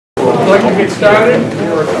like to get started?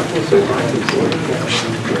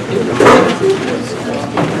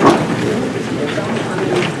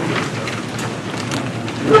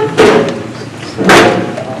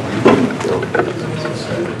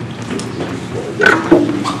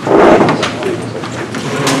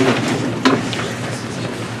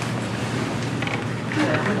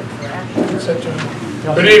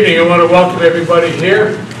 Good evening. I want to welcome everybody here.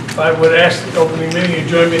 If I would ask the opening meeting, you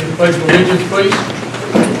join me in the Pledge of Allegiance, please.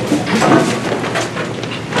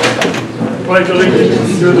 Pledge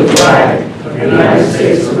allegiance to the flag of the United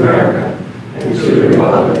States of America and to the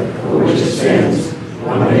republic for which it stands,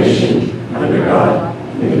 one nation, under God,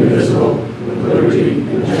 indivisible, with liberty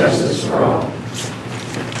and justice for all.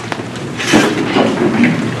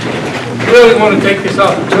 I really want to take this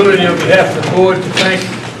opportunity on behalf of the board to thank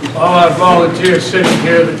all our volunteers sitting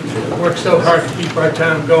here that work so hard to keep our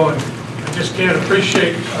town going. I just can't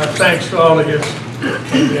appreciate our thanks to all of you.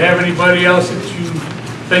 If you have anybody else that you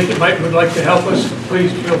think that would like to help us,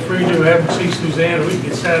 please feel free to have them see Suzanne. We can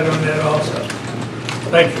get started on that also.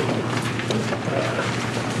 Thank you.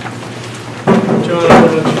 John, I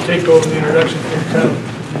will let you take over the introduction for the town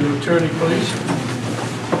attorney, please.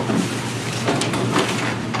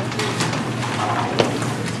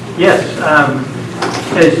 Yes.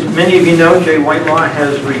 As many of you know, Jay Whitelaw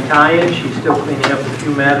has retired. She's still cleaning up a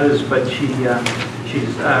few matters, but she's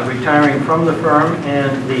retiring from the firm,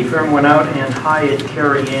 and the firm went out and hired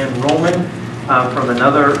Carrie Ann Roman from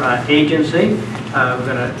another agency.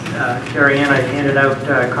 Carrie Ann, I handed out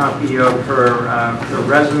a copy of her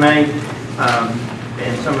resume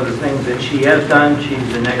and some of the things that she has done.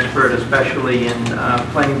 She's an expert, especially in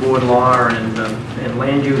planning board law and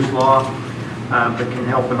land use law. But can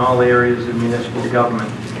help in all areas of municipal government.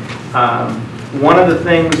 One of the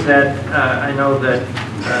things that I know that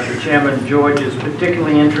the Chairman George is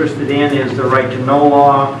particularly interested in is the right to know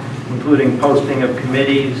law, including posting of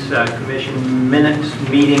committees, commission minutes,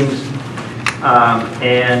 meetings,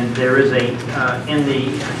 and there is a, in the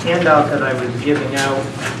handout that I was giving out,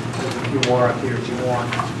 there's a few more up here if you want,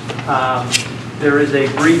 there is a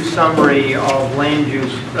brief summary of land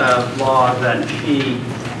use law that she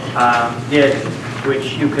did,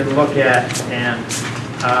 which you can look at and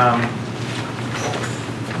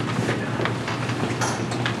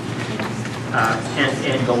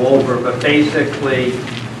go over. But basically,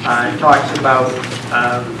 it talks about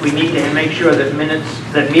we need to make sure that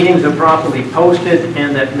meetings are properly posted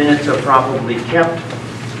and that minutes are properly kept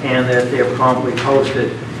and that they're properly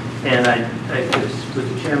posted. And with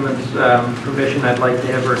the chairman's permission, I'd like to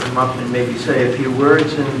have her come up and maybe say a few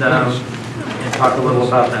words and talk a little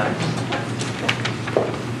about that.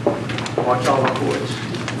 Watch all the cords.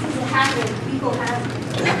 This is a hazard, legal hazard.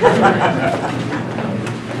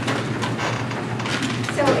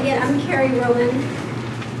 So again, I'm Carrie Roman.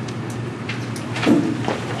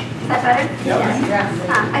 Is that better? Yes.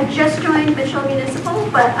 I just joined Mitchell Municipal,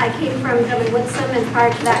 but I came from Dublin-Woodsum, and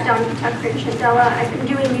prior to that, down in Tucker and Chandela. I've been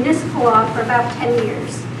doing municipal law for about 10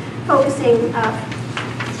 years, focusing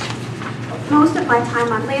most of my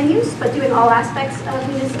time on land use, but doing all aspects of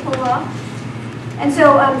municipal law. And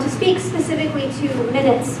so to speak specifically to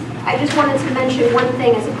minutes, I just wanted to mention one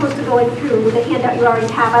thing as opposed to going through the handout you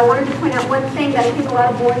already have. I wanted to point out one thing that I think a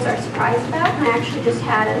lot of boards are surprised about, and I actually just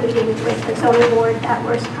had a meeting with the zoning board that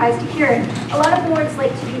were surprised to hear it. A lot of boards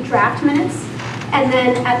like to do draft minutes, and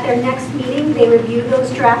then at their next meeting, they review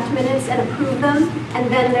those draft minutes and approve them,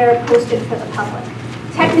 and then they're posted for the public.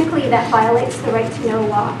 Technically, that violates the right to know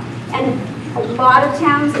law. And a lot of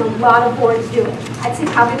towns and a lot of boards do it. I'd say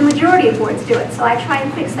probably the majority of boards do it. So I try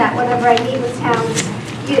and fix that whenever I meet with towns.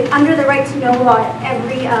 Under the right to know law,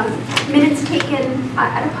 every minutes taken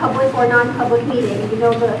at a public or non-public meeting, you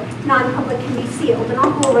know, the non-public can be sealed. And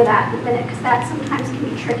I'll go over that in a minute because that sometimes can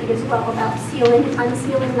be tricky as well about sealing and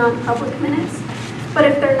unsealing non-public minutes. But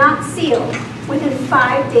if they're not sealed, within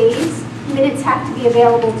 5 days, minutes have to be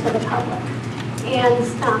available to the public. And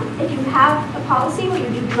if you have a policy where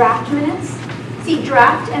you do draft minutes, see,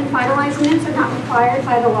 draft and finalized minutes are not required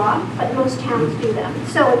by the law, but most towns do them.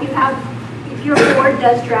 So if your board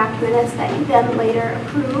does draft minutes that you then later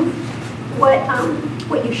approve,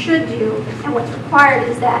 what you should do and what's required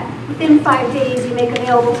is that within 5 days you make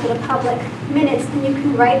available to the public minutes, and you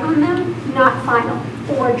can write on them not final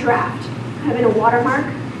or draft, kind of in a watermark,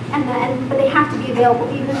 but they have to be available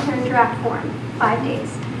even if they're in draft form, 5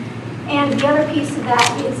 days. And the other piece of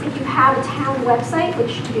that is if you have a town website,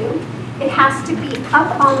 which you do, it has to be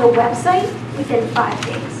up on the website within 5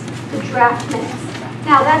 days, the draft minutes.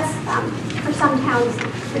 Now that's, for for some towns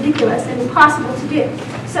ridiculous and impossible to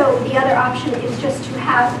do. So the other option is just to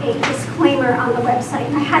have a disclaimer on the website.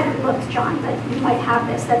 And I hadn't looked, John, but you might have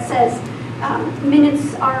this that says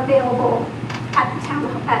minutes are available at the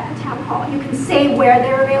town hall. You can say where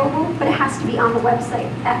they're available, but it has to be on the website,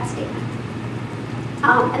 that statement.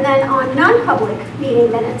 And then on non-public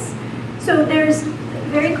meeting minutes, so there's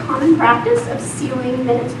very common practice of sealing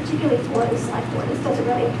minutes, particularly for the select board. This doesn't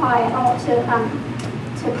really apply at all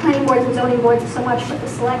to planning boards and zoning boards so much, but the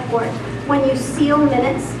select board. When you seal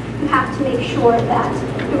minutes, you have to make sure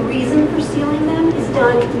that the reason for sealing them is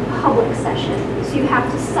done in public session. So you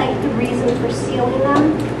have to cite the reason for sealing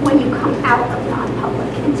them when you come out of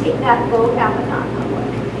non-public and take that vote out of non-public.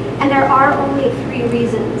 And there are only 3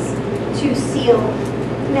 reasons to seal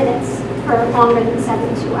minutes for longer than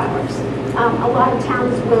 72 hours. A lot of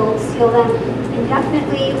towns will seal them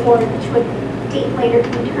indefinitely or to a date later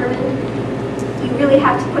determined. You really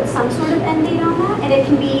have to put some sort of end date on that, and it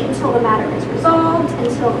can be until the matter is resolved,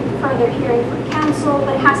 until further hearing from council,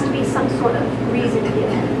 but it has to be some sort of reason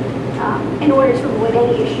given in order to avoid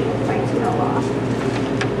any issue with the right to know law.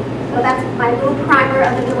 So that's my little primer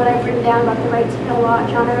other than what I've written down about the right to know law.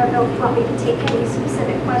 John, I don't know if you want me to take any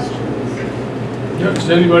specific questions. Yeah, does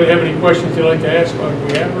anybody have any questions they'd like to ask while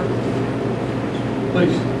we have her?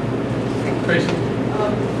 Please. Tracy.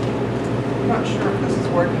 I'm not sure if this is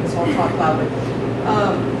working, so I'll talk loudly.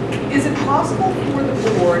 Is it possible for the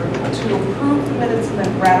board to approve the minutes and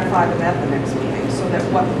then ratify them at the next meeting so that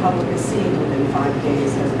what the public is seeing within 5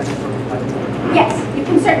 days has been approved by the board? Yes, you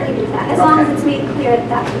can certainly do that, as long as it's made clear that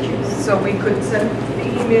that's what you're doing. So we could send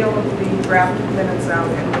the email of the drafted minutes out,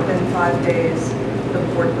 and within 5 days, the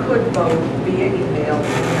board could vote via email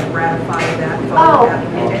and ratify that vote at the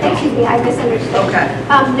meeting? Excuse me, I misunderstood. Okay.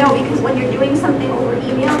 No, because when you're doing something over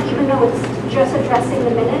email, even though it's just addressing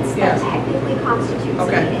the minutes, that technically constitutes a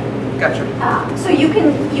meeting. Gotcha. So you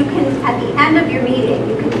can, at the end of your meeting,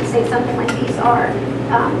 you can say something like, these are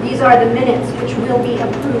the minutes which will be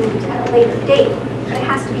approved at a later date, but it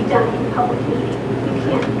has to be done in public meeting. You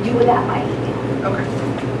can't do that by email. Okay.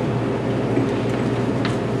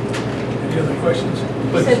 Any other questions? You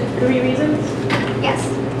Please. said 3 reasons? Yes.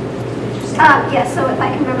 Yes, so if I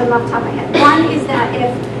can remember them off the top of my head. One is that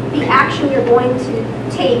if the action you're going to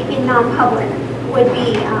take in non-public would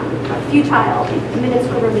be futile if the minutes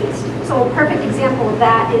were released. So a perfect example of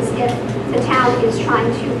that is if the town is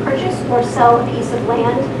trying to purchase or sell a piece of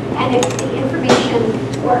land, and if the information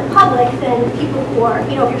were public, then people who are,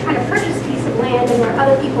 if you're trying to purchase a piece of land and there are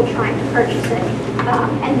other people trying to purchase it,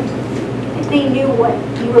 and if they knew what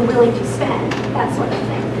you were willing to spend, that sort of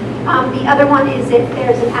thing. The other one is if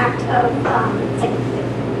there's an act of like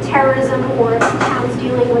terrorism, or if the town's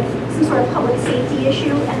dealing with some sort of public safety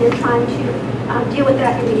issue and they're trying to deal with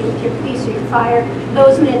that, you're meeting with your police or your fire,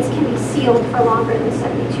 those minutes can be sealed for longer than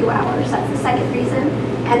 72 hours. That's the second reason.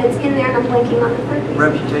 And it's in there, and I'm blanking on the third reason.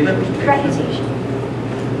 Reputation.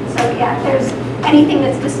 So yeah, if there's anything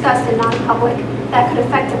that's discussed in non-public that could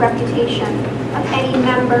affect the reputation of any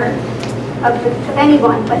member of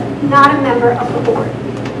anyone, but not a member of the board.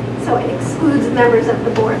 So it excludes members of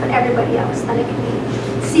the board, but everybody else, then it can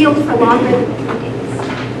be sealed for longer than 3 days.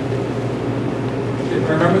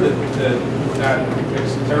 Remember that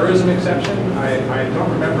terrorism exception? I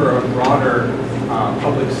don't remember a broader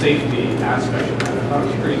public safety aspect of that. I thought it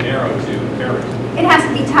was pretty narrow to terrorism. It has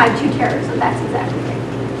to be tied to terrorism, that's exactly right.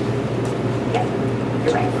 Yeah,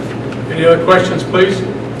 you're right. Any other questions, please?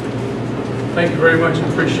 Thank you very much, I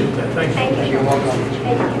appreciate that. Thank you. Thank you. You're welcome.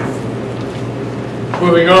 Thank you.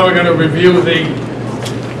 Moving on, we're going to review the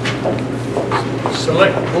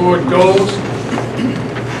select board goals.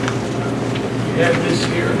 We have this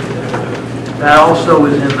here. That also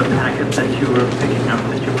is in the packet that you were picking up,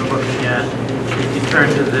 that you were looking at. If you turn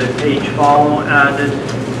to the page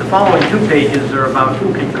the following 2 pages are about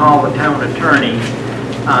who can call the town attorney.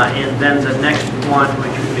 And then the next one,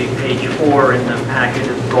 which would be page 4 in the packet,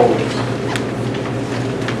 is goals.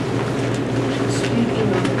 Speaking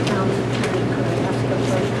of the town attorney, could I ask a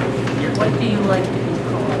question? What do you like to be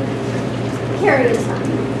called? Carrie is on.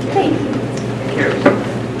 Thank you. Carrie.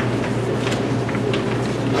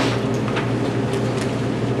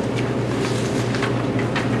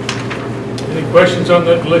 Any questions on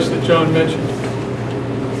the list that John mentioned?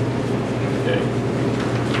 Okay.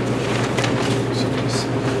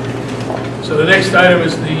 So the next item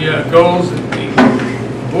is the goals that the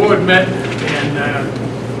board met, and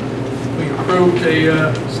we approved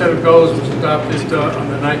a set of goals which was adopted on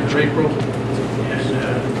the 9th of April. And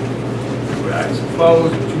as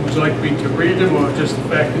follows, would you like me to read them, or just the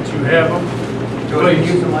fact that you have them? George, Please.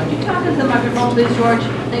 use the mic. Can you talk into the microphone, please, George?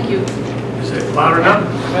 Thank you. Is it loud enough?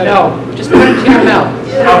 No, just put it to your mouth.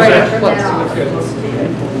 How's that?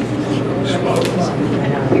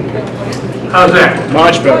 How's that?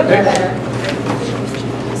 Much better.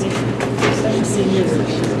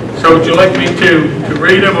 So would you like me to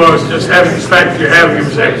read them, or just having the fact you're having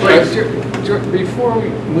them say, please? Before we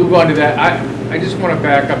move on to that, I just want to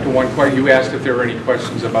back up to one question. You asked if there were any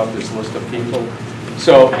questions about this list of people.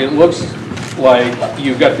 So it looks like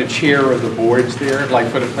you've got the chair of the boards there, like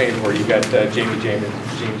for the planning board, you've got James.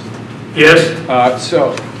 Yes?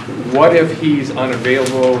 So what if he's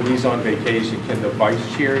unavailable, he's on vacation, can the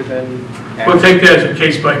vice chair then act? We'll take that as a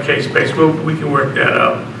case-by-case basis. We can work that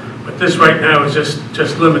out. But this right now is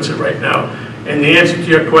just limits it right now. And the answer to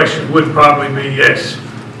your question would probably be yes.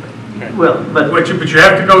 Well, but But you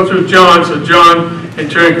have to go through John, so John in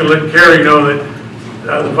turn can let Carrie know that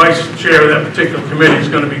the vice chair of that particular committee is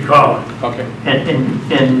going to be calling. Okay.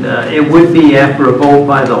 And it would be after a vote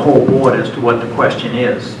by the whole board as to what the question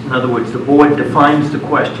is. In other words, the board defines the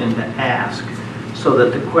question to ask, so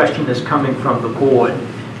that the question is coming from the board.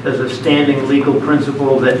 There's a standing legal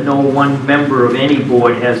principle that no one member of any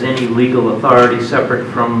board has any legal authority separate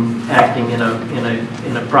from acting in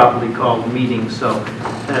a properly called meeting. So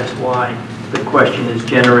that's why the question is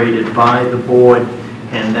generated by the board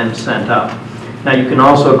and then sent up. Now you can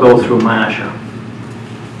also go through Masha.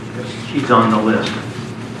 She's on the list.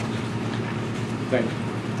 Thank you.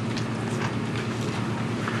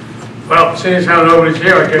 Well, seeing as how nobody's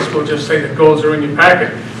here, I guess we'll just say the goals are in your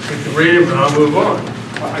packet. You can read them and I'll move on.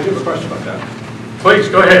 I do have a question about that. Please,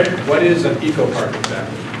 go ahead. What is an eco park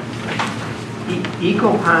exactly?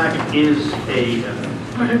 Eco Park is a,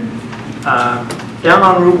 down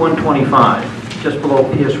on Route 125, just below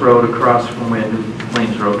Pierce Road, across from where New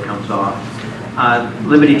Plains Road comes off.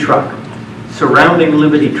 Liberty Truck. Surrounding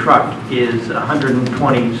Liberty Truck is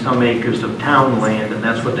 120 some acres of town land, and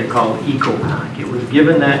that's what they call Eco Park. It was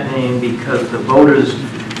given that name because the voters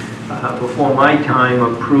before my time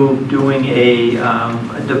approved doing a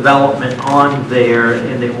development on there,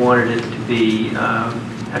 and they wanted it to be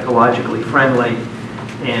ecologically friendly,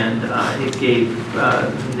 and it gave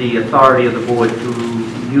the authority of the board to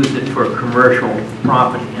use it for commercial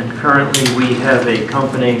property. And currently we have a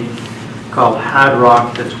company called Hard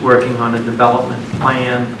Rock that's working on a development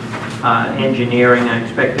plan, engineering. I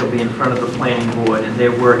expect they'll be in front of the planning board, and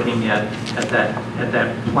they're working at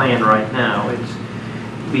that plan right now.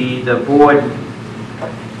 The board,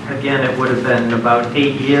 again, it would have been about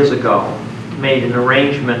 8 years ago, made an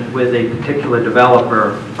arrangement with a particular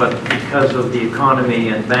developer, but because of the economy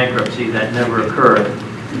and bankruptcy, that never occurred.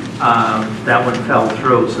 That one fell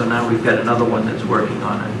through, so now we've got another one that's working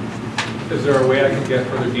on it. Is there a way I can get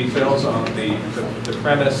further details on the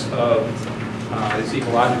premise of its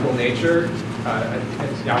ecological nature?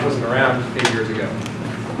 I wasn't around 8 years ago,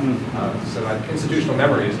 so my institutional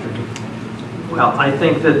memory is tricky. Well, I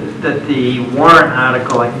think that the warrant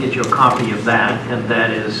article, I can get you a copy of that, and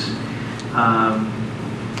that is,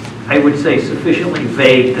 I would say, sufficiently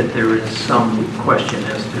vague that there is some question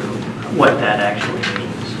as to what that actually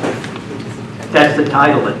means. That's the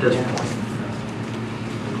title at this point.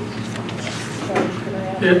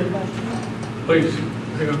 Yeah. Please,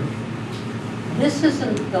 hang on. This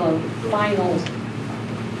isn't the final.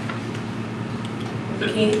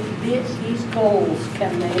 These goals,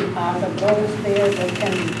 are the goals there that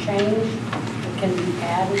can be changed, that can be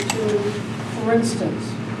added to? For instance,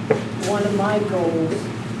 one of my goals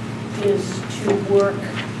is to work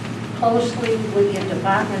closely with your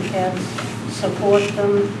department heads, support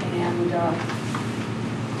them, and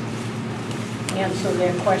answer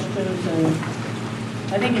their questions. And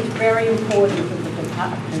I think it's very important that the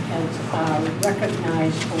department heads are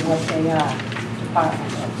recognized for what they are,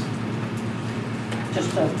 department heads.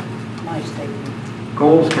 Just my statement.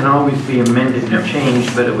 Goals can always be amended and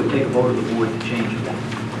changed, but it would take a vote of the board to change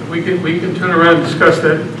it. We can turn around and discuss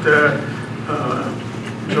that.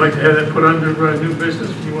 Would you like to have that put under new business?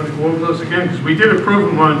 Do you want to go over those again? Because we did approve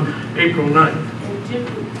them on April 9th.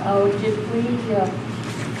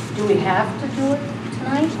 Do we have to do it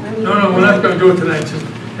tonight? I mean, No, we're not going to do it tonight. It's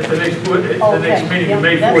at the next meeting, yeah,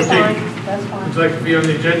 May that's 14th. fine, that's fine. Would you like to be on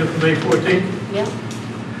the agenda for May 14th? Yeah.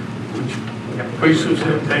 Please,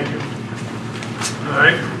 Susan, thank you. All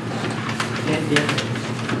right.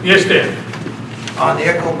 Yes, Dan. On the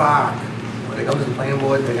Echo Park, when it comes to the planning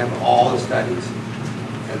board, they have all the studies.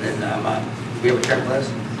 And then we have a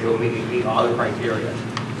checklist. They will meet all the criteria.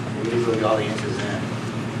 And we will get all the answers in.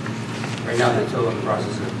 Right now, they're still in the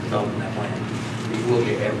process of developing that plan. We will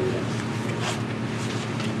get everything.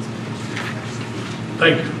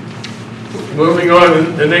 Thank you. Moving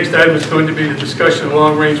on, the next item is going to be the discussion of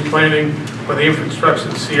long-range planning for the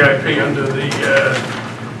infrastructure CIP under the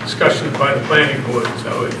discussion by the planning board.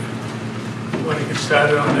 So if you want to get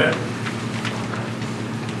started on that.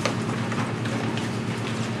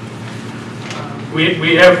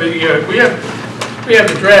 We have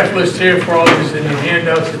the draft list here for all these in the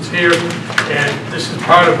handouts. It's here, and this is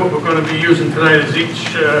part of what we're going to be using tonight. As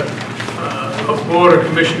each board or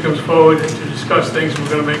commission comes forward to discuss things, we're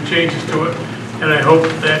going to make changes to it. And I hope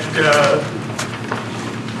that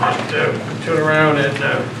turn around and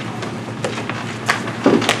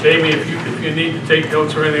Jamie, if you need to take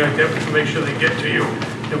notes or anything like that, we can make sure they get to you,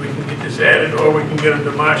 and we can get this added, or we can get them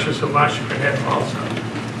to Marcia so Marcia can have them also.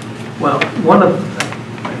 Well, one of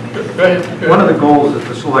the goals that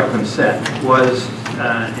the selectmen set was,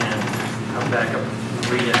 and I'll back up and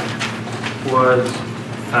read it, was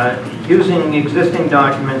using existing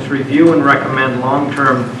documents, review and recommend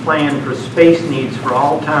long-term plan for space needs for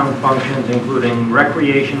all town functions, including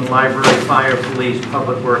recreation, library, fire, police,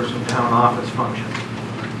 public works, and town office functions.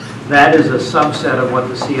 That is a subset of what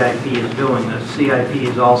the CIP is doing. The CIP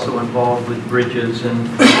is also involved with bridges and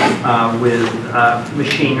with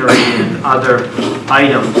machinery and other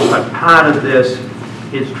items, but part of this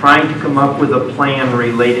is trying to come up with a plan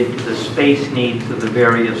related to the space needs of the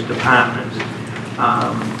various departments.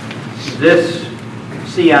 This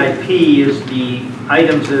CIP is the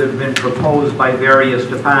items that have been proposed by various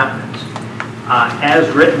departments. As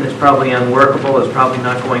written, it's probably unworkable, it's probably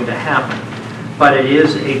not going to happen. But it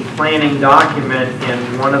is a planning document,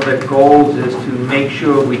 and one of the goals is to make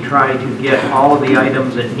sure we try to get all of the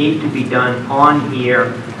items that need to be done on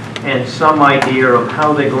here and some idea of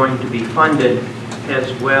how they're going to be funded,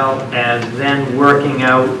 as well as then working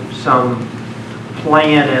out some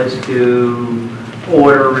plan as to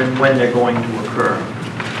order and when they're going to occur.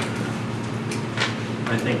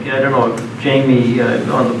 I don't know if Jamie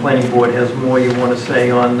on the planning board has more you want to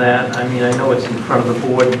say on that. I mean, I know it's in front of the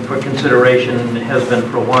board for consideration, and it has been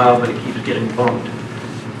for a while, but it keeps getting bumped.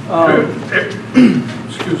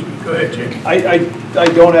 Excuse me, go ahead, Jamie. I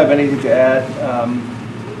don't have anything to add.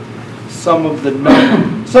 Some of the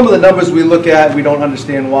numbers we look at, we don't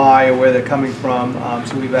understand why or where they're coming from,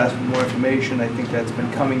 so we've asked for more information. I think that's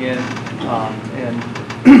been coming in, and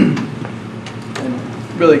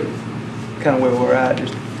really kind of where we're at,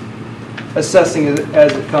 just assessing it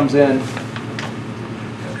as it comes in.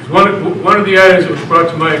 One of the items that was brought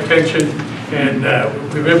to my attention, and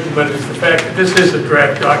we've implemented, is the fact that this is a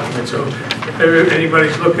draft document. So if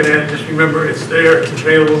anybody's looking at it, just remember it's there, it's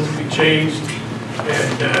available to be changed,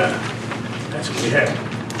 and that's what we have.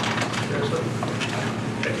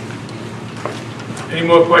 Okay. Any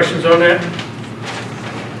more questions on that?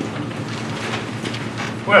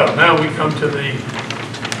 Well, now we come to the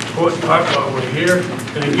important part while we're here.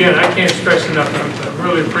 And again, I can't stress enough, I'm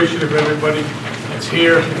really appreciative of everybody that's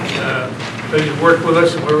here, ready to work with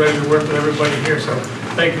us, and we're ready to work with everybody here. So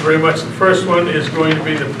thank you very much. The first one is going to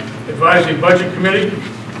be the Advisory Budget Committee.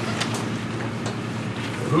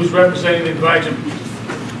 Who's representing the advisory?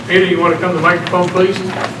 Peter, you want to come to the microphone, please?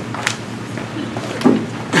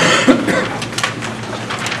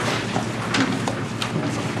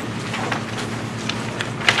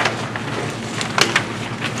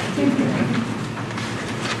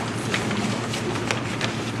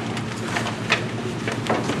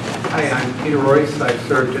 Hi, I'm Peter Royce. I've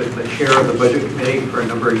served as the chair of the Budget Committee for a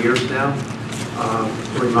number of years now.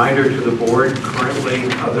 Reminder to the board, currently,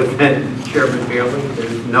 other than Chairman Bailey,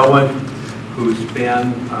 there's no one who's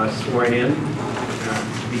been sworn in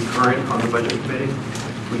to be current on the Budget Committee.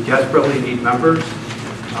 We desperately need members.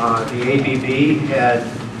 The ABB had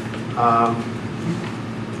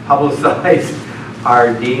publicized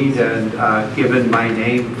our need and given my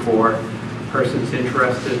name for persons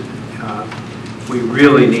interested. We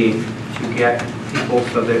really need to get people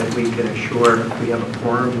so that we can assure we have a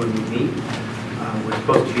quorum when we meet. We're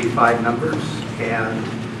supposed to be 5 members, and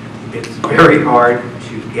it's very hard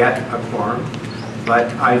to get a quorum.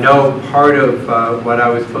 But I know part of what I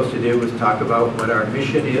was supposed to do was talk about what our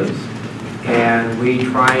mission is, and we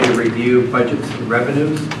try to review budgets and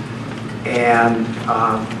revenues and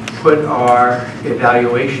put our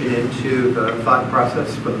evaluation into the thought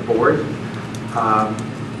process for the board.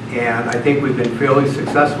 And I think we've been fairly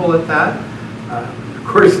successful at that. Of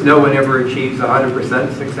course, no one ever achieves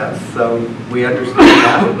 100% success, so we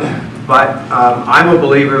understand that. But I'm a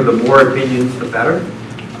believer the more opinions, the better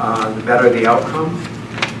the outcome.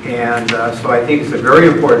 And so I think it's a very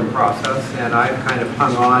important process, and I've kind of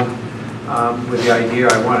hung on with the idea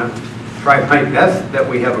I want to try my best that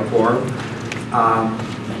we have a quorum.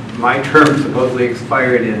 My term supposedly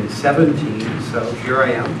expired in 17, so here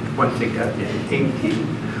I am, once again, in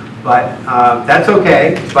 18. But that's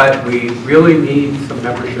okay, but we really need some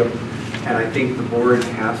membership, and I think the board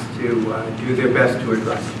has to do their best to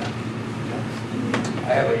address that.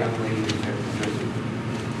 I have a young lady who's interested.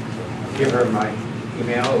 Give her my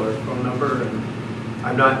email or phone number, and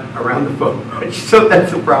I'm not around the phone much, so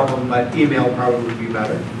that's a problem, but email probably would be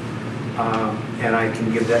better. And I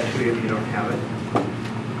can give that to you if you don't have it.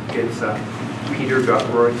 It's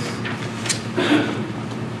peter.royce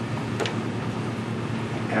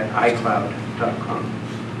at icloud.com.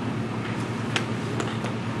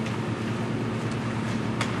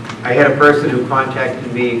 I had a person who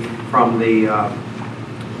contacted me from the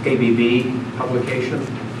ABB publication,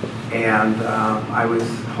 and I was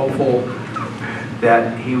hopeful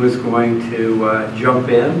that he was going to jump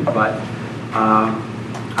in, but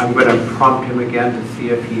I'm going to prompt him again to see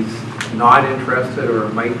if he's not interested or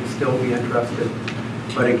might still be interested.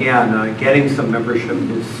 But again, getting some membership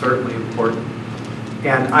is certainly important.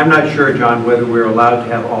 And I'm not sure, John, whether we're allowed to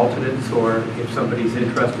have alternates, or if somebody's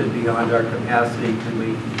interested beyond our capacity, can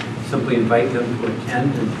we simply invite them to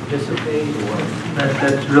attend and participate, or?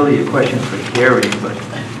 That's really a question for Gary, but.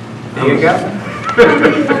 There you go. How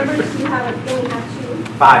many members do you have? You only have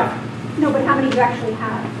 2? 5. No, but how many do you actually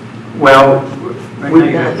have? Well, Right now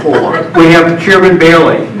you have 4. we have Chairman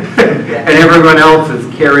Bailey, and everyone else is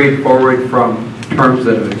carried forward from terms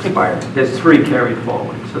that have expired. There's 3 carried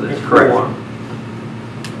forward, so there's Correct. 4.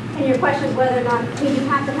 And your question is whether or not, I mean, you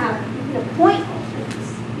have to have, you can appoint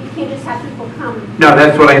alternates. You can't just have people come. No,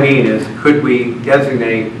 that's what I mean, is could we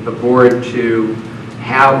designate the board to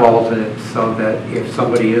have alternates so that if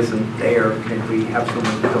somebody isn't there, can we have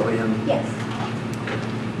someone fill in? Yes.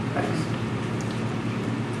 Thanks.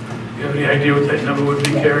 You have any idea what that number would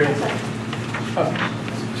be, Carrie? That's right.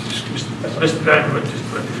 Mr. Diamond, do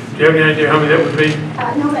you have any idea how many that would be?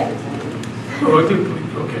 No, I can tell you. Oh, I think,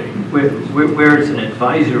 okay. Where it's an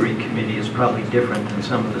advisory committee is probably different than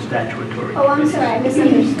some of the statutory. Oh, I'm sorry, I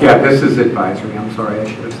misunderstood. Yeah, this is advisory, I'm sorry, I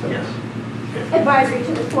should have said. Yes. Advisory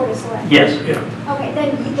to the Board of Select. Yes. Yeah. Okay,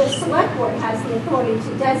 then the Select Board has the authority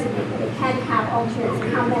to designate that it can have alternates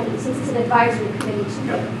and how many, since it's an advisory committee to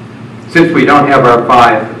Yeah. Since we don't have our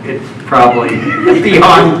 5, it's probably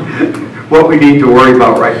beyond what we need to worry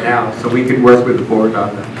about right now, so we can work with the board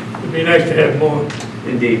on that. It'd be nice to have more.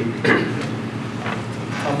 Indeed.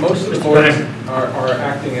 Most of the boards are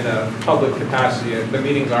acting in a public capacity. The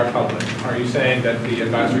meetings are public. Are you saying that the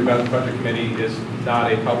Advisory Budget Committee is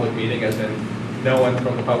not a public meeting, as in no one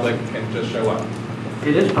from the public can just show up?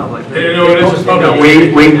 It is public. They didn't know it is a No,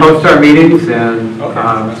 public. we post our meetings, and Okay,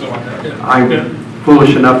 that's what I'm saying. I'm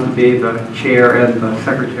foolish enough to be the chair and the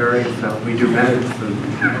secretary, so we do minutes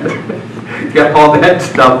and get all that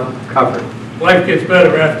stuff covered. Life gets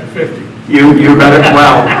better after 50. You better,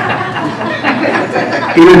 well,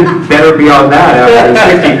 even better beyond that after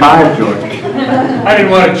 65, George. I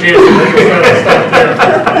didn't want a chance to make stuff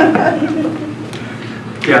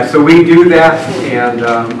there. Yeah, so we do that, and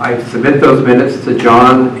I submit those minutes to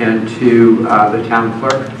John and to the town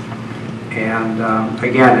clerk. And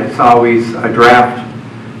again, it's always a draft,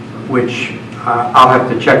 which I'll have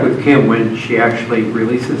to check with Kim when she actually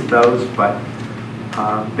releases those, but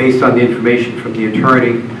based on the information from the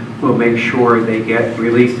attorney, we'll make sure they get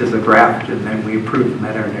released as a draft, and then we approve them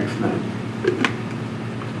at our next meeting.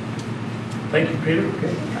 Thank you, Peter.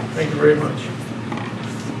 Thank you very much.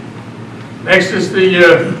 Next is the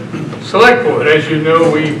Select Board. As you know,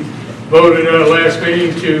 we voted at our last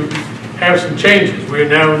meeting to have some changes. We are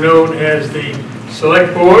now known as the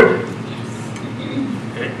Select Board.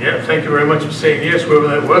 Yeah, thank you very much for saying yes, whoever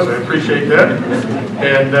that was. I appreciate that.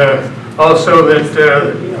 And also that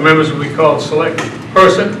the members will be called Select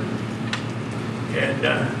Person. And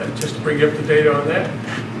just to bring you up to date on that.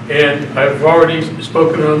 And I've already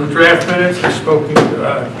spoken on the draft minutes. I've spoken,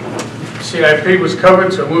 CIP was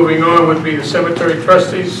covered, so moving on would be the Cemetery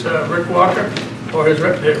Trustees, Rick Walker, or his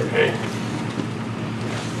rep there. Okay.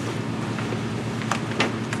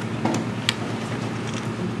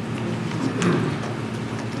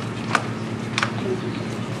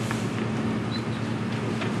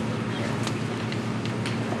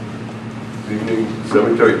 Evening.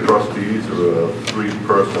 Cemetery trustees are a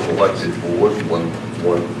 3-person elected board, one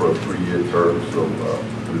for a 3-year term, so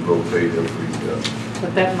we rotate every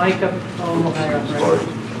Put that mic up a little higher up, right?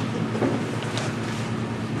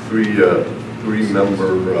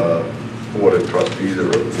 Three-member board of trustees are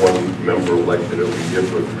 1 member elected every year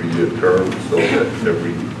for a 3-year term, so that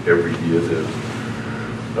every year there's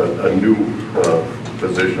a new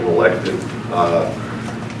position elected.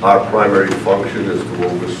 Our primary function is to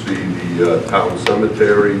oversee the town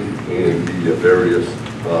cemetery and the various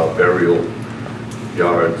burial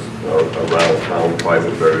yards around town,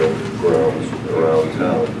 private burial grounds around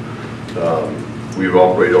town. We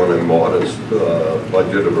operate on a modest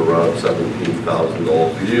budget of around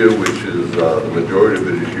 $17,000 a year, which is, the majority of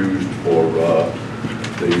it is used for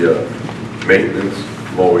the maintenance,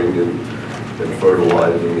 mowing and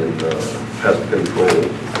fertilizing and pest control,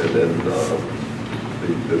 and then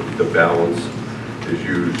the balance is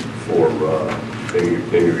used for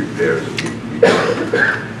any repairs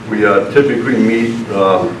that we typically meet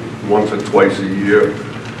once or twice a year.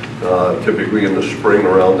 Typically in the spring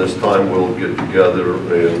around this time, we'll get together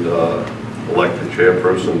and elect the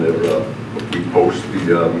chairperson. We post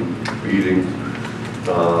the meeting.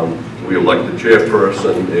 We elect the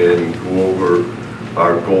chairperson and go over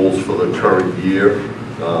our goals for the current year.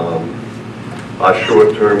 Our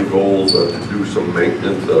short-term goals are to do some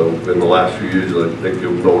maintenance. In the last few years, I think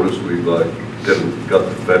you'll notice we've got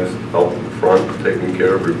the fence out in front taken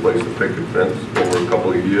care of, replaced the picket fence over a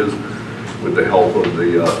couple of years with the help of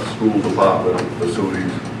the school department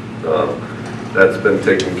facilities. That's been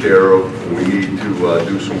taken care of. We need to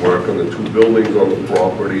do some work on the 2 buildings on the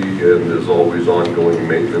property, and there's always ongoing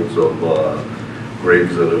maintenance of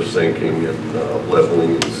graves that are sinking and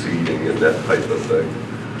leveling and seeding and that type of thing.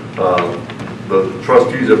 The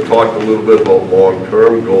trustees have talked a little bit about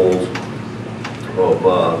long-term goals of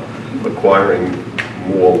acquiring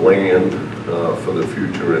more land for the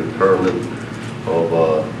future interment of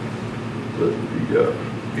the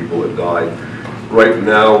people that died. Right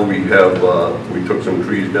now, we took some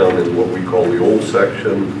trees down in what we call the old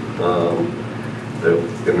section.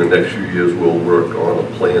 In the next few years, we'll work on a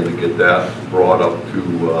plan to get that brought up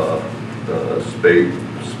to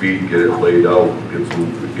speed, get it laid out,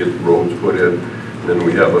 get roads put in. And then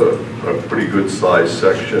we have a pretty good sized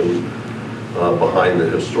section behind the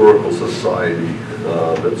Historical Society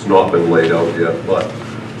that's not been laid out yet, but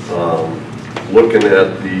looking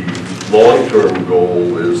at the long-term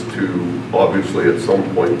goal is to, obviously at some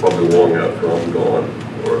point, probably long after I'm gone,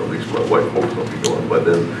 or at least my wife hopes I'll be gone by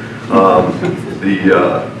then,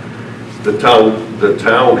 the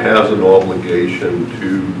town has an obligation to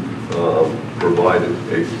provide a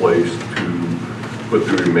place to put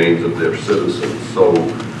the remains of their citizens. So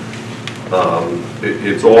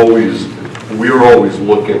we're always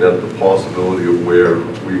looking at the possibility of where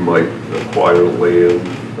we might acquire land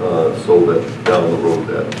so that down the road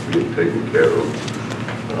that's being taken care of.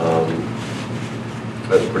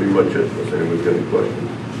 That's pretty much it. Does anybody got any questions?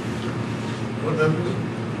 Board members?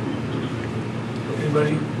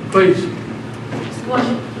 Anybody? Please. Just a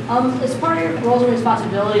question. As part of your roles and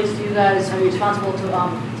responsibilities, you guys are responsible to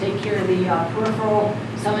take care of the peripheral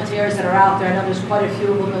cemeteries that are out there. I know there's quite a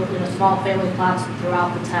few of them, small family plots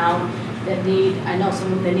throughout the town that need, I know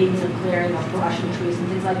some of them need some clearing of brush and trees and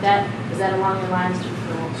things like that. Is that along your lines?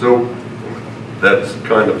 So that's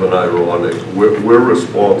kind of an ironic. We're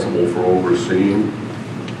responsible for overseeing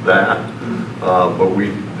that, but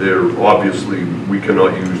obviously we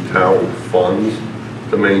cannot use town funds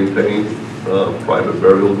to maintain private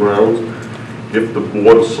burial grounds. If the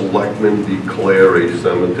Board of Selectmen declare a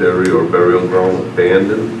cemetery or burial ground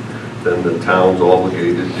abandoned, then the town's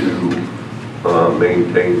obligated to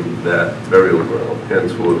maintain that burial ground.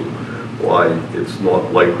 Hence why it's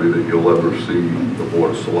not likely that you'll ever see the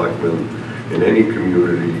Board of Selectmen in any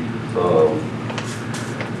community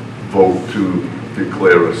vote to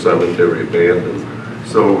declare a cemetery abandoned.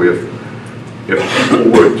 So if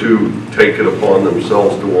people were to take it upon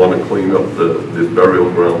themselves to want to clean up the burial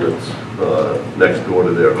ground that's next door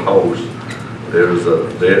to their house, there's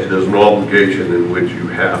an obligation in which you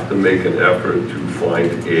have to make an effort to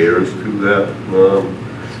find heirs to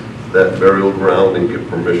that burial ground and get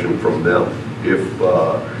permission from them. If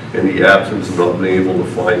in the absence of not being able to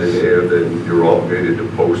find an heir, then you're obligated to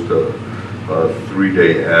post a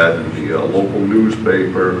 3-day ad in the local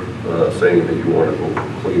newspaper saying that you want to go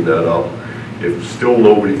clean that up. If still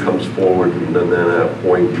nobody comes forward, and then at that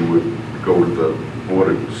point you would go to the Board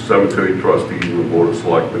of Cemetery Trustees and the Board of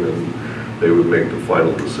Selectmen, and they would make the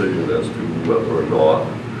final decision as to whether or not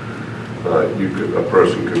a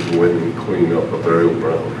person could go in and clean up a burial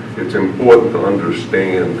ground. It's important to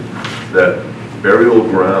understand that burial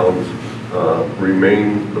grounds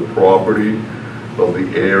remain the property of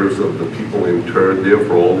the heirs of the people interred there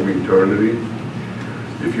for all of eternity.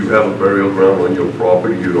 If you have a burial ground on your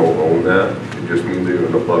property, you don't own that. It just means you're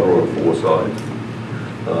in a butter on 4 sides.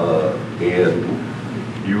 And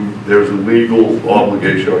there's a legal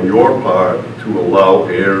obligation on your part to allow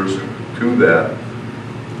heirs to that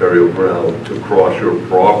burial ground to cross your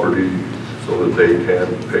property so that they can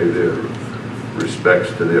pay their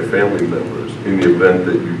respects to their family members. In the event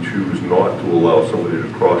that you choose not to allow somebody to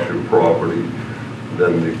cross your property,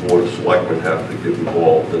 then the Board of Selectmen have to get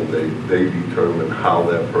involved, and they determine how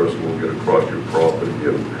that person will get across your property,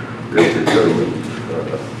 and they'll determine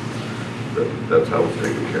that's how it's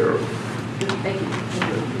taken care of. Thank you.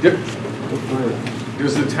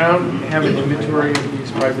 Does the town have an inventory of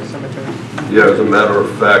these private cemeteries? Yeah, as a matter of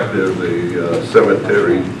fact, there's a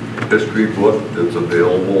cemetery history book that's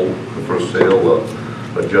available for sale.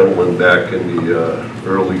 A gentleman back in the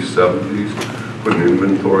early 70s put an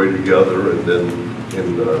inventory together, and then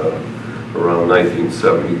in around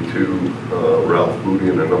 1972, Ralph Moody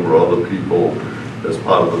and a number of other people, as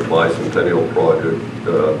part of the bicentennial project,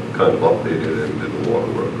 kind of updated it and did a lot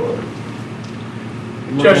of work on it.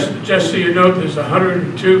 Just so you know, there's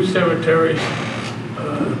 102 cemeteries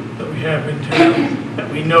that we have in town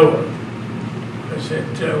that we know of. I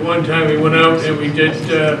said, one time we went out and we did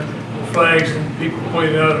flags, and people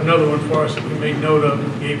pointed out another one for us that we made note of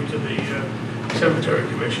and gave it to the cemetery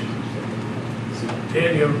commission.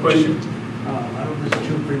 Dan, you have a question? I don't think it's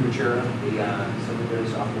too premature, the cemetery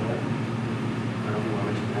software. I don't want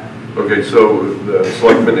to mention that. Okay, so the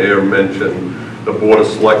Selectman Ayer mentioned the Board of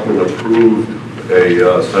Selectmen approved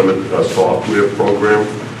a software program.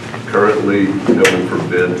 Currently, heaven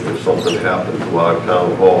forbid, if something happened to our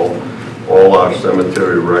town hall, all our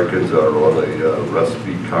cemetery records are on a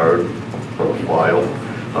recipe card on a file.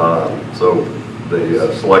 So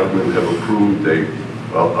the Selectmen have approved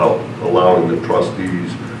allowing the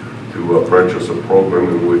trustees to purchase a program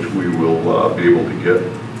in which we will be able to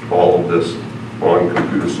get all of this on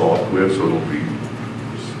computer software, so it'll be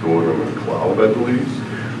stored in the cloud, I believe.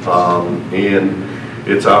 And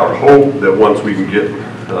it's our hope that once we can get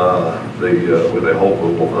with the help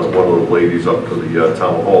of one of the ladies up to the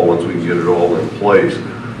town hall, once we can get it all in place,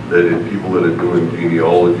 that people that are doing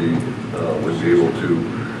genealogy would be able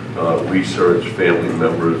to research family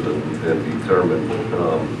members and determine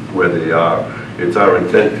where they are. It's our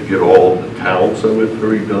intent to get all of the town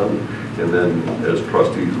cemetery done, and then as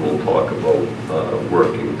trustees we'll talk about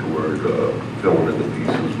working toward filling in the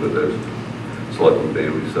pieces with, as Selectman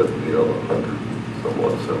Bailey said, the other 100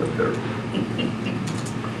 somewhat cemetery.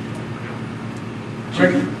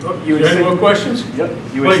 You had any more questions? Yep.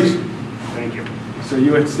 Please. Thank you. So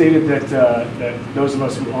you had stated that that those of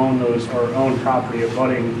us who own those or own property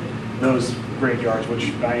abutting those graveyards,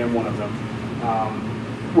 which I am one of them,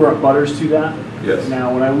 we're abutters to that. Yes.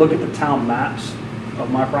 Now, when I look at the town maps of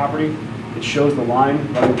my property, it shows the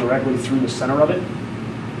line running directly through the center of it.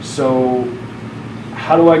 So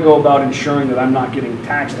how do I go about ensuring that I'm not getting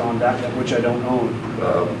taxed on that which I don't own?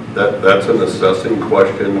 That's an assessing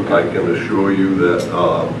question. I can assure you that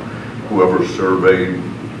whoever surveyed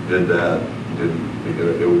did that.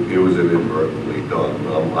 It was inadvertently done.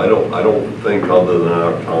 I don't think, other than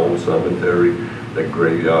our town cemetery, that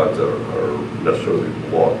graveyards are necessarily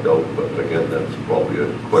blocked out. But again, that's probably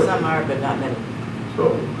a question. Some are, but not many.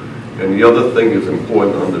 So, and the other thing is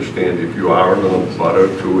important to understand: if you are in a butter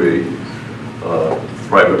to a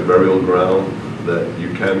private burial ground, that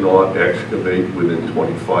you cannot excavate within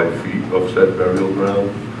 25 feet of said burial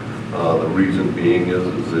ground. The reason being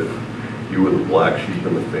is if you were the black sheep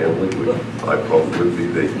in the family, which I probably would be,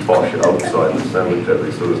 they toss you outside the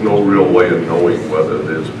cemetery. So there's no real way of knowing whether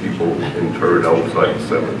there's people interred outside the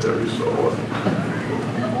cemetery. So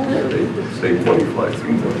they stay 25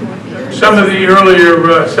 feet. Some of the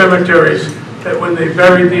earlier cemeteries, that when they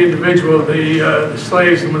buried the individual, the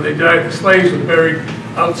slaves, and when they died, the slaves were buried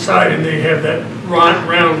outside, and they have that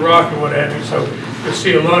round rock and what have you. So you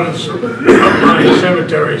see a lot of outlying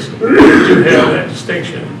cemeteries that do have that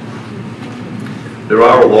distinction. There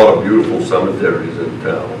are a lot of beautiful cemeteries in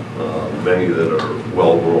town, many that are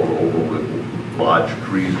well grown over with large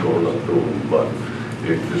trees going up through them, but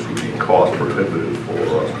this would be cost prohibitive for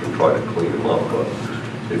us to try to clean them up. But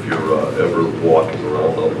if you're ever walking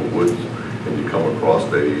around out in the woods and you come across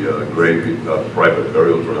a private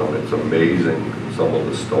burial ground, it's amazing some of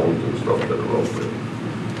the stones and stuff that are out there.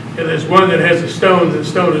 And there's one that has a stone. The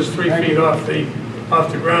stone is 3 feet off the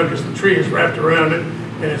ground because the tree is wrapped around it,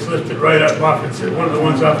 and it's lifted right up off. It's one of the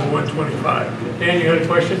ones off of 125. Dan, you had a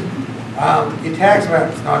question? Your tax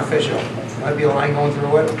map is not official. There might be a line going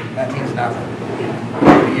through it. That means nothing.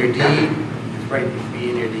 Your deed, it's right to be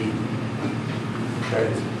in your deed.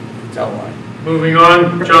 It's outlined. Moving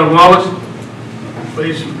on, John Wallace,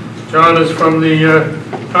 please. John is from the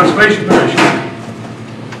Conservation Commission.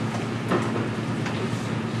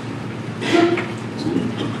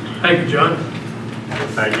 Thank you, John.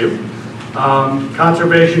 Thank you.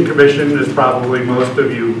 Conservation Commission, as probably most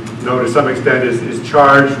of you know to some extent, is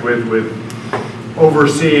charged with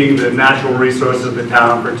overseeing the natural resources of the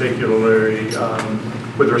town, particularly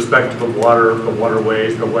with respect to the water, the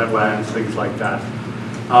waterways, the wetlands, things like that.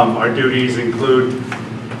 Our duties include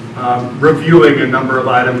reviewing a number of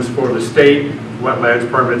items for the state. Wetlands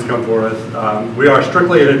permits come for us. We are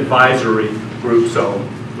strictly an advisory group, so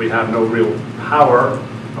we have no real power.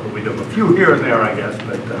 We do a few here and there, I guess,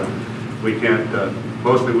 but we can't,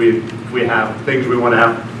 mostly we have things we want to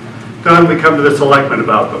have done, we come to the selectmen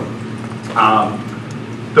about them.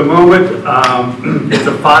 The moment, it's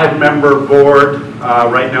a 5-member board.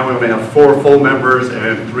 Right now we only have 4 full members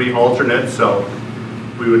and 3 alternates, so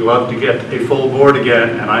we would love to get a full board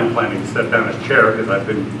again, and I'm planning to step down as chair because I've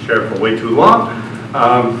been chair for way too long.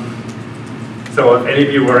 So if any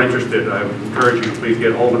of you are interested, I would encourage you to please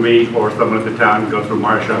get hold of me or someone at the town, go through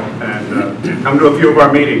Marcia, and come to a few of our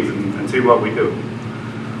meetings and see what we do.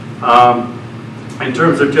 In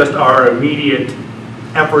terms of just our immediate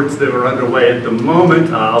efforts that are underway at the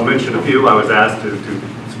moment, I'll mention a few. I was asked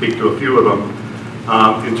to speak to a few of them.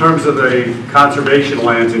 In terms of the conservation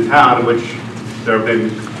lands in town, which there have been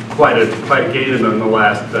quite a gain in them in the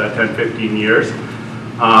last 10, 15 years,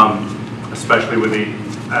 especially with the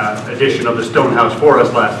addition of the Stonehouse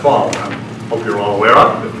Forest last fall. I hope you're all aware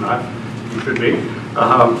of. If not, you should be.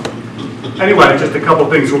 Anyway, just a couple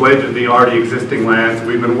things related to the already existing lands.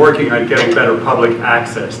 We've been working on getting better public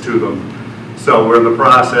access to them. So we're in the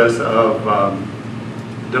process of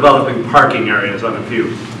developing parking areas on a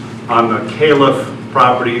few. On the Califf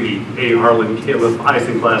property, the A. Harlan Califf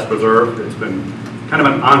Isinglass Preserve, it's been kind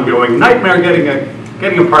of an ongoing nightmare getting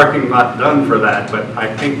a parking lot done for that, but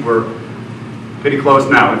I think we're pretty close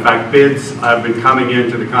now. In fact, bids have been coming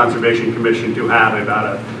into the Conservation Commission to have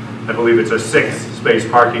about I believe it's a 6-space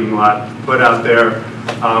parking lot put out there.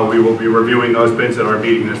 We will be reviewing those bids at our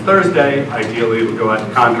meeting this Thursday. Ideally, it'll go out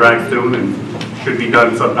to contract soon and should be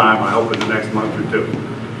done sometime, I hope, in the next month or two.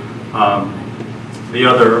 The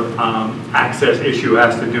other access issue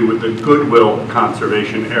has to do with the Goodwill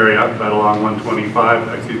Conservation Area, right along 125,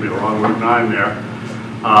 excuse me, along Route 9 there.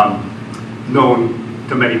 Known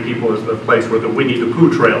to many people as the place where the Winnie the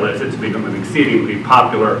Pooh Trail is. It's become an exceedingly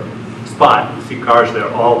popular spot. You see cars there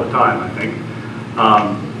all the time, I think.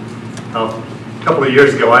 A couple of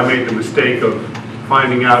years ago, I made the mistake of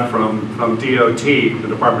finding out from DOT, the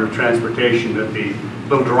Department of Transportation, that the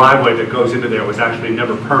little driveway that goes into there was actually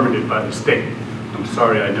never permitted by the state. I'm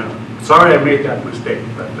sorry, I know. Sorry I made that mistake,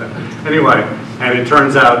 but anyway, and it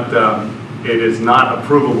turns out it is not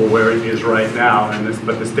approvable where it is right now,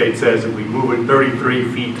 but the state says if we move it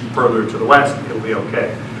 33 feet further to the west, it'll be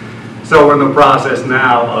okay. So we're in the process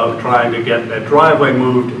now of trying to get that driveway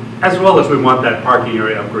moved, as well as we want that parking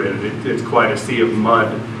area upgraded. It's quite a sea of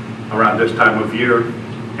mud around this time of year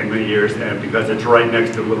in many years, and because it's right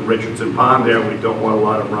next to Little Richardson Pond there, we don't want a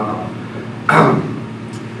lot of runoff.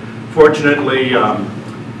 Fortunately,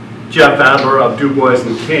 Jeff Adler of Dubois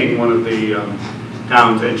and King, one of the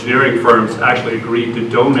town's engineering firms, actually agreed to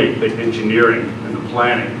donate the engineering and the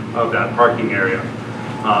planning of that parking area.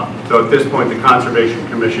 So at this point, the Conservation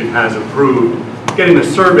Commission has approved getting the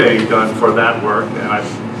surveying done for that work, and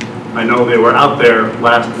I know they were out there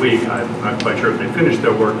last week. I'm not quite sure if they finished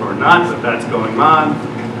their work or not, but that's going on.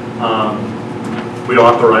 We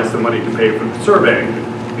authorized the money to pay for the surveying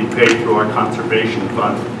to be paid through our conservation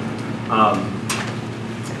fund.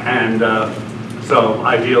 So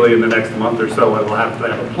ideally in the next month or so, we'll have to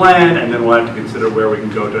have a plan, and then we'll have to consider where we can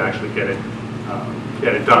go to actually get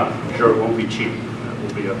it done. I'm sure it won't be cheap. It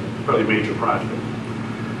will be a fairly major project.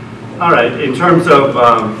 All right, in terms of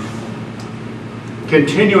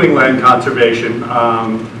continuing land conservation,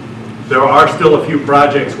 there are still a few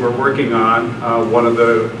projects we're working on. One of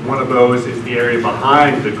those is the area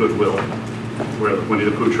behind the Goodwill, where the Winnie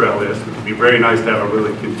the Pooh Trail is. It would be very nice to have a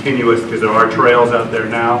really continuous, because there are trails out there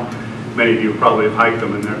now. Many of you probably have hiked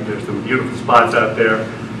them, and there's some beautiful spots out there.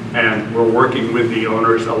 And we're working with the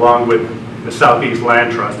owners, along with the Southeast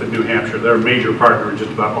Land Trust of New Hampshire. They're a major partner in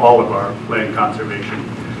just about all of our land conservation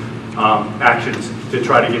actions to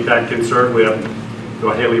try to get that conserved. We have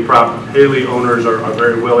the Haley owners are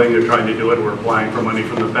very willing. They're trying to do it. We're applying for money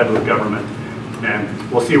from the federal government, and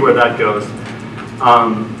we'll see where that goes.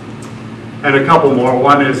 And a couple more.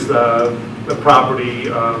 One is the property,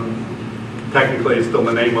 technically it's still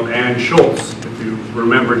the name of Ann Schultz. If you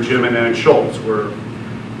remember, Jim and Ann Schultz were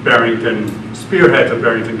spearheads of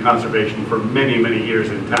Barrington Conservation for many, many years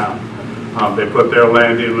in town. They put their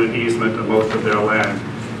land into an easement of most of their land.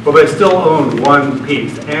 Well, they still own one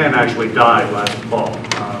piece. Ann actually died last fall.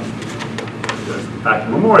 There's, in fact, a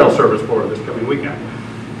memorial service for her this coming weekend.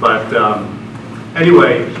 But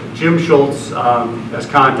anyway, Jim Schultz has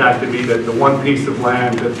contacted me that the one piece of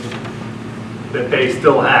land that they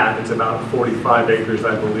still have, it's about 45 acres,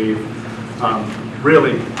 I believe,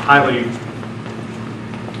 really highly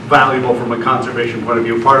valuable from a conservation point of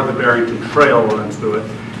view. Part of the Barrington Trail runs through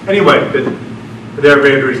it. Anyway, they're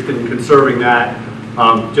very interested in conserving that.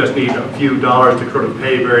 Just need a few dollars to sort of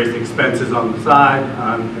pay various expenses on the side,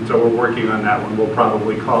 and so we're working on that one. We'll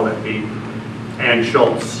probably call it the Ann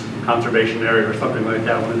Schultz Conservation Area or something like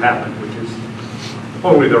that when it happens, which is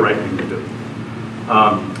only the right thing to do.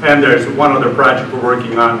 And there's one other project we're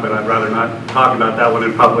working on, but I'd rather not talk about that one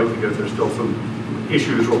in public because there's still some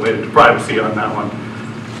issues related to privacy on that one.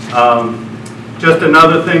 Just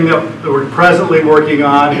another thing that we're presently working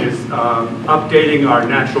on is updating our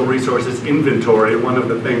natural resources inventory. One of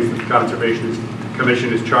the things that the Conservation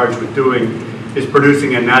Commission is charged with doing is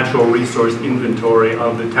producing a natural resource inventory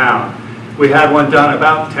of the town. We had one done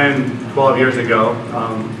about 10, 12 years ago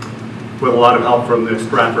with a lot of help from the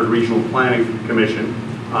Stratford Regional Planning Commission,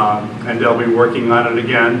 and they'll be working on it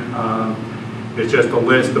again. It's just a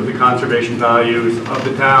list of the conservation values of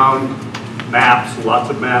the town, maps, lots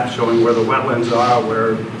of maps showing where the wetlands are,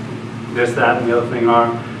 where this, that, and the other thing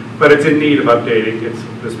are. But it's in need of updating,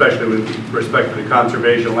 especially with respect to the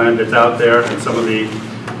conservation land that's out there and some of the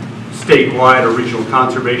statewide or regional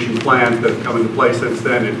conservation plans that have come into place since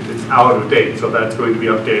then. It's out of date, so that's going to be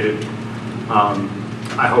updated.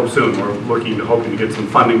 I hope soon. We're hoping to get some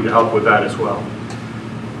funding to help with that as well.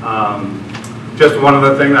 Just one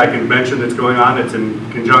other thing I can mention that's going on, it's in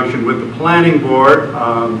conjunction with the planning board.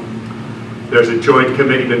 There's a joint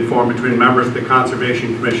committee been formed between members of the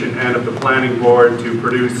Conservation Commission and of the planning board to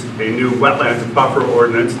produce a new wetlands buffer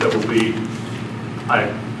ordinance that will be, I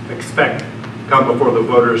expect, come before the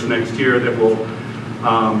voters next year, that will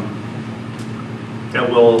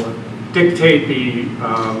dictate the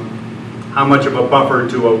how much of a buffer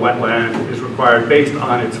to a wetland is required based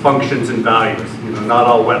on its functions and values. You know, not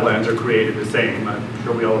all wetlands are created the same. I'm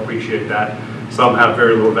sure we all appreciate that. Some have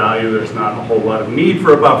very low value. There's not a whole lot of need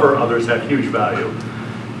for a buffer. Others have huge value.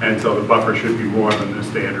 And so the buffer should be more than the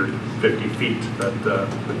standard 50 feet that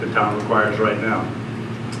the town requires right now.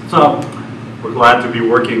 So we're glad to be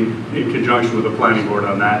working in conjunction with the planning board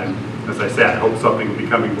on that. And as I said, I hope something will be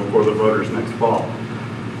coming before the voters next fall.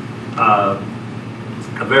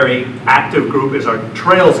 A very active group is our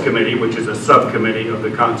Trails Committee, which is a subcommittee of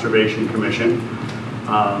the Conservation Commission.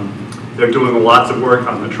 They're doing lots of work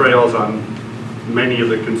on the trails on many of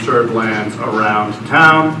the conserved lands around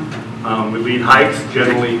town. We lead hikes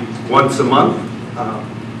generally once a month.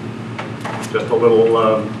 Just a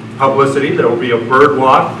little publicity. There will be a bird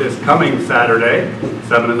walk this coming Saturday,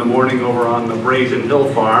 7 in the morning over on the Brazen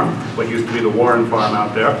Hill Farm, what used to be the Warren Farm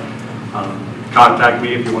out there. Contact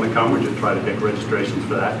me if you want to come. We're just trying to take registrations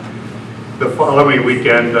for that. The following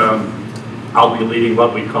weekend, I'll be leading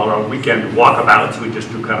what we call our weekend walkabouts. We just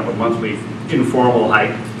do kind of a monthly informal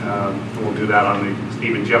hike. We'll do that on the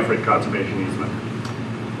Stephen Jeffrey Conservation Easement.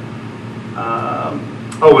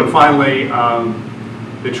 And finally,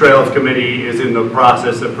 the Trails Committee is in the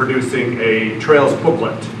process of producing a trails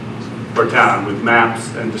booklet for town with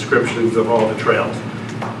maps and descriptions of all the trails.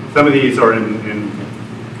 Some of these are in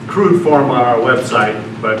crude form on our website,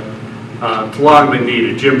 but it's long been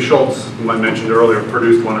needed. Jim Schultz, whom I mentioned earlier,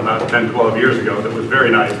 produced one about 10, 12 years ago that was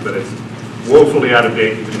very nice, but it's woefully out of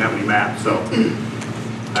date and didn't have any maps. So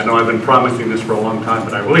I know I've been promising this for a long time,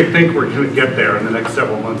 but I really think we're going to get there in the next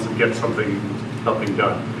several months and get something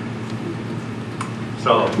done.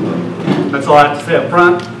 So that's all I have to say up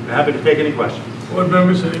front. I'm happy to take any questions. Board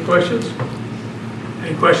members, any questions?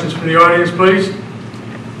 Any questions from the audience, please?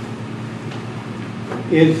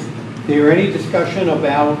 Is there any discussion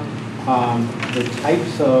about the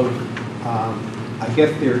types of, I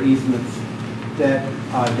guess they're easements, that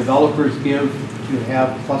developers give to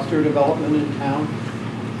have cluster development in town?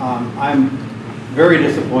 I'm very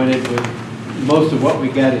disappointed with most of what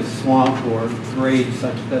we get is swamp or grade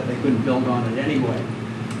such that they couldn't build on it anyway.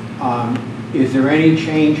 Is there any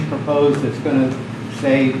change proposed that's going to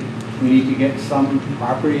say we need to get some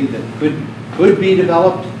property that could be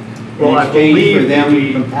developed in exchange for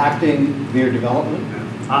them compacting their development?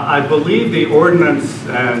 I believe the ordinance,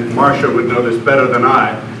 and Marcia would know this better than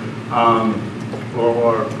I,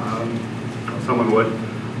 or someone would,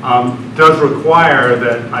 does require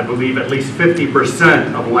that I believe at least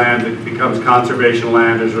 50% of land that becomes conservation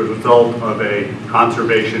land as a result of a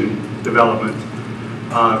conservation development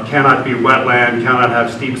cannot be wetland, cannot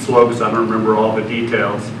have steep slopes. I don't remember all the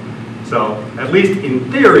details. So at least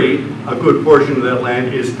in theory, a good portion of that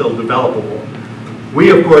land is still developable. We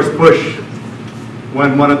of course push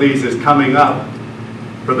when one of these is coming up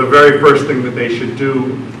for the very first thing that they should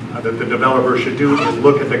do, that the developer should do, is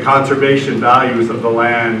look at the conservation values of the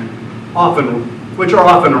land, which are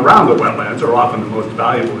often around the wetlands, are often the most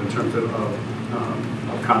valuable in terms of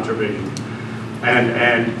conservation.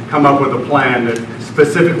 and come up with a plan that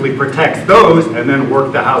specifically protects those and then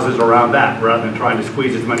work the houses around that, rather than trying to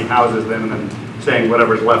squeeze as many houses in and then saying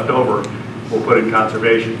whatever's left over we'll put in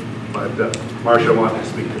conservation. But Marcia wanted to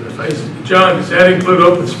speak to this. John, does that include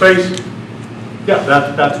open space? Yeah,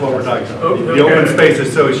 that's what we're talking about. Okay. The open space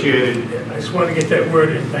associated. I just want to get that word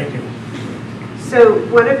in, thank you. So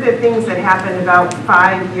one of the things that happened about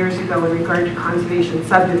 5 years ago in regard to conservation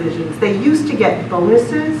subdivisions, they used to get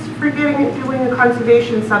bonuses for doing a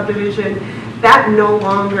conservation subdivision. That no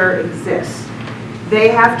longer exists. They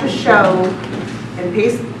have to show and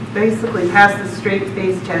basically pass the straight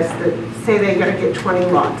face test that say they're going to get 20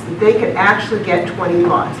 lots. That they could actually get 20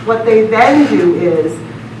 lots. What they then do is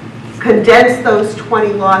condense those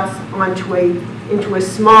 20 lots into a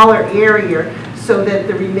smaller area, so that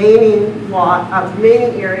the remaining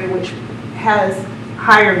area, which has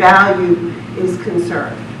higher value, is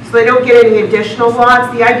conserved. So they don't get any additional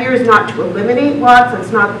lots. The idea is not to eliminate lots.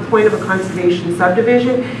 That's not the point of a conservation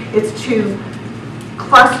subdivision. It's to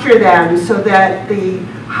cluster them so that the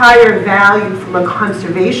higher value from a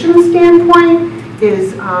conservation standpoint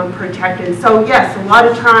is protected. So yes, a lot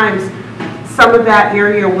of times some of that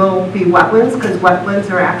area will be wetlands, because wetlands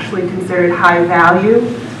are actually considered high value.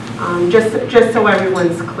 Just so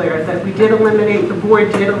everyone's clear, that we did eliminate, the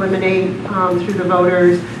board did eliminate through the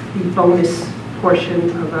voters, the bonus portion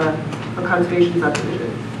of a conservation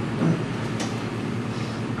subdivision.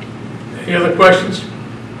 Any other questions?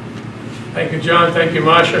 Thank you, John. Thank you,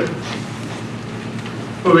 Marcia.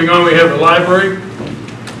 Moving on, we have the library,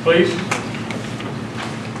 please.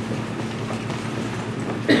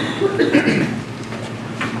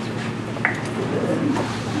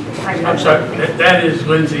 I'm sorry, that is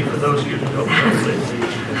Lindsay, for those of you who don't know Lindsay.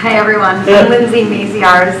 Hi, everyone. I'm Lindsay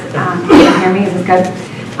Maziarz. Can you hear me? Is this good?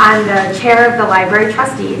 I'm the chair of the library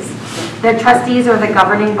trustees. The trustees are the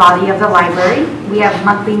governing body of the library. We have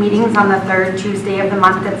monthly meetings on the third Tuesday of the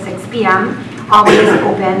month at 6 p.m., always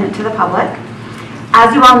open to the public.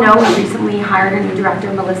 As you all know, we recently hired a new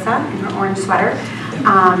director, Melissa, in her orange sweater.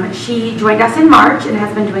 She joined us in March and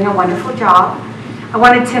has been doing a wonderful job. I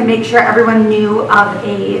wanted to make sure everyone knew of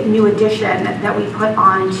a new addition that we put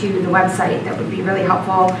onto the website that would be really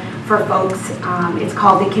helpful for folks. It's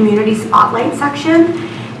called the Community Spotlight section,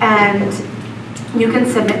 and you can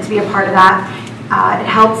submit to be a part of that. It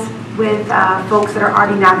helps with folks that are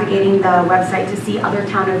already navigating the website to see other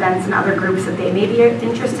town events and other groups that they may be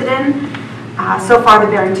interested in. So far, the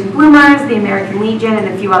Barrington Bloomers, the American Legion, and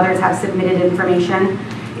a few others have submitted information.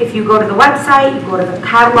 If you go to the website, you go to the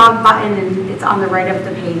catalog button, and it's on the right of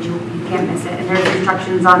the page. You can't miss it. And there's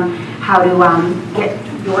instructions on how to get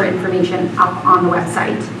your information up on the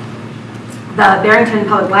website. The Barrington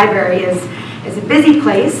Public Library is a busy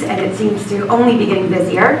place, and it seems to only be getting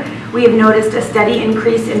busier. We have noticed a steady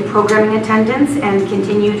increase in programming attendance and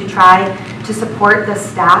continue to try to support the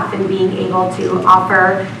staff in being able to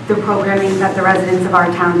offer the programming that the residents of our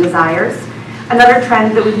town desires. Another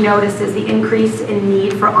trend that we've noticed is the increase in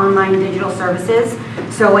need for online digital services.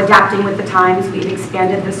 So adapting with the times, we've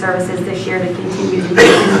expanded the services this year to continue to meet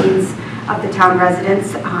the needs of the town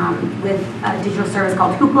residents with a digital service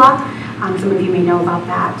called Hoopla. Some of you may know about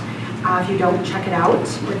that. If you don't, check it out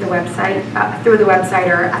with the website, through the website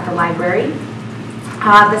or at the library.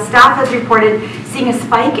 The staff has reported seeing a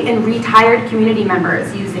spike in retired community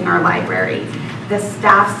members using our library. The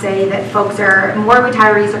staff say that more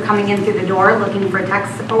retirees are coming in through the door looking for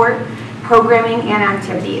tech support, programming, and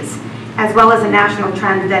activities, as well as a national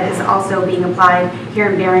trend that is also being applied here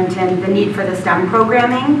in Barrington, the need for the STEM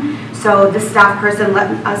programming. So the staff person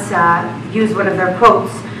let us use one of their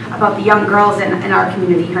quotes about the young girls in our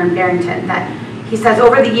community here in Barrington, that he says,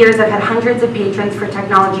 over the years I've had hundreds of patrons for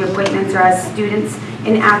technology appointments or as students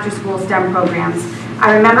in after-school STEM programs.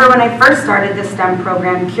 I remember when I first started the STEM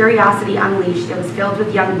program, Curiosity Unleashed, it was filled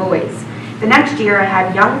with young boys. The next year I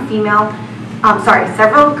had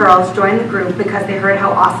several girls join the group because they heard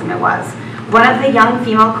how awesome it was. One of the young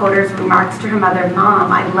female coders remarks to her mother,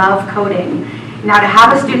 "Mom, I love coding." Now to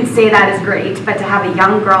have a student say that is great, but to have a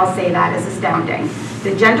young girl say that is astounding.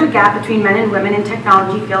 The gender gap between men and women in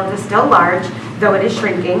technology fields is still large, though it is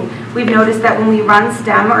shrinking. We've noticed that when we run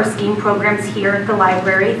STEM or STEAM programs here at the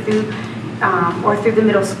library through the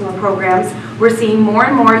middle school programs, we're seeing more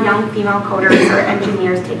and more young female coders or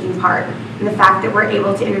engineers taking part. And the fact that we're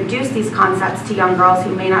able to introduce these concepts to young girls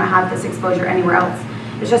who may not have this exposure anywhere else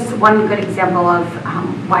is just one good example of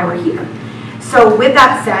why we're here. So with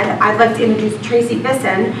that said, I'd like to introduce Tracy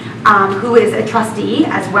Bisson, who is a trustee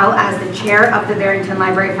as well as the chair of the Barrington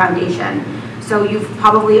Library Foundation. So you've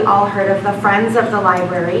probably all heard of the Friends of the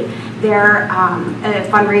Library. They're a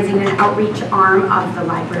fundraising and outreach arm of the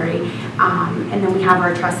library. And then we have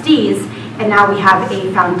our trustees, and now we have a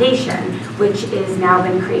foundation, which is now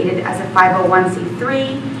been created as a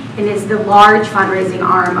 501c3 and is the large fundraising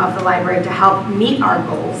arm of the library to help meet our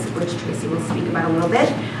goals, which Tracy will speak about a little bit,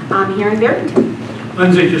 here in Barrington.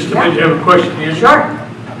 Lindsay, just to make you have a question to answer.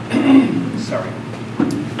 Sure. Sorry.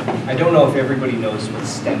 I don't know if everybody knows what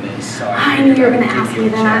STEM is, so I knew you were going to ask me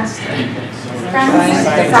that.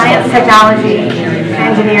 Science, Science, technology,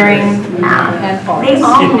 engineering, math. They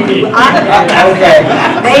all knew. Okay.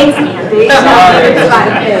 Thanks, Andy.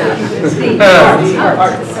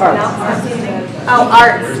 Oh,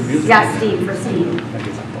 arts. Yes, Steve, for Steve.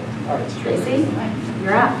 Tracy,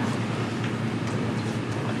 you're up.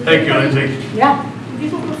 Thank you, Lindsay. Yeah. Do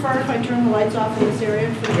people prefer if I turn the lights off in this area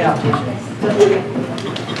for the presentation?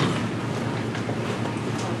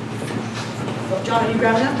 John, are you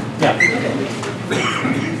grabbing that? Yeah.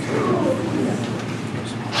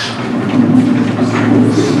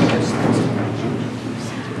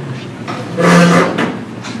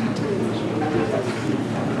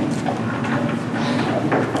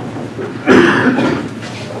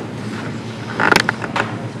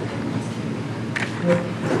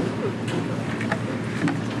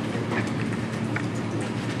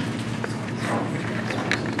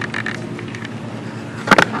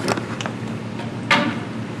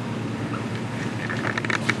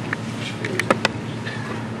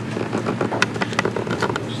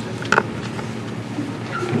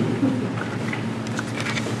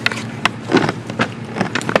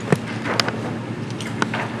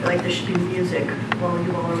 Like there should be music while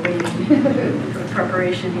you all are waiting for the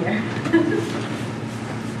preparation here.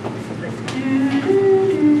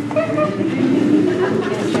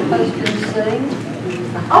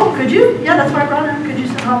 Oh, could you? Yeah, that's why I brought her. Could you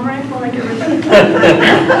hum right while I get ready?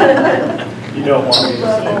 You don't want me to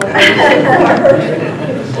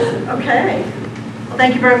Okay. Well,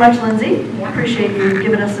 thank you very much, Lindsay. Appreciate you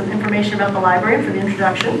giving us some information about the library and for the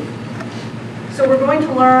introduction. So we're going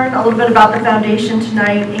to learn a little bit about the foundation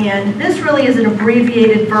tonight, and this really is an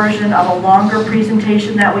abbreviated version of a longer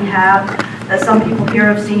presentation that we have that some people here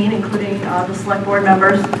have seen, including the select board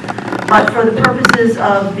members. But for the purposes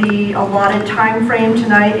of the allotted time frame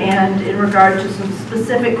tonight and in regard to some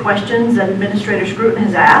specific questions that Administrator Scruton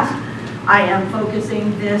has asked, I am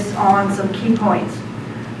focusing this on some key points.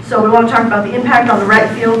 So we want to talk about the impact on the rec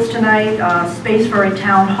fields tonight, space for a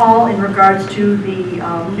town hall in regards to the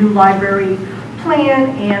new library plan,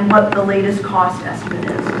 and what the latest cost estimate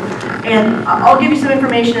is. And I'll give you some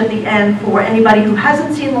information at the end for anybody who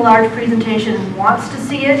hasn't seen the large presentation and wants to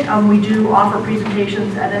see it. We do offer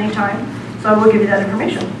presentations at any time, so I will give you that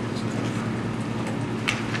information.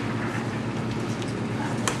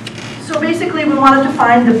 So basically, we wanted to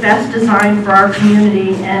find the best design for our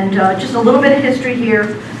community, and just a little bit of history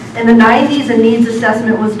here. In the 90s, a needs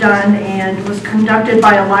assessment was done and was conducted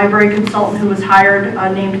by a library consultant who was hired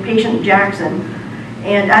named Patient Jackson.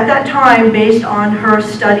 And at that time, based on her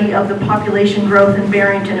study of the population growth in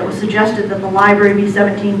Barrington, it was suggested that the library be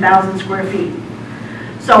 17,000 square feet.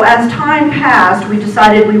 So as time passed, we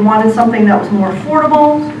decided we wanted something that was more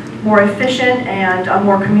affordable, more efficient, and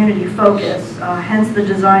more community focused, hence the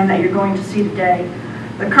design that you're going to see today.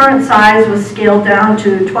 The current size was scaled down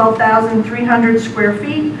to 12,300 square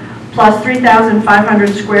feet, plus 3,500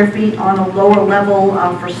 square feet on a lower level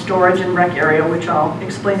for storage and rec area, which I'll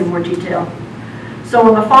explain in more detail. So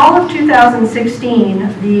in the fall of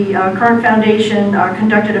 2016, the current foundation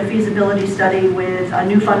conducted a feasibility study with a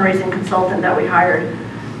new fundraising consultant that we hired,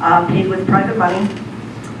 paid with private money.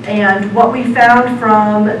 And what we found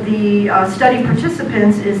from the study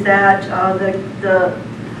participants is that the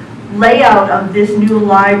layout of this new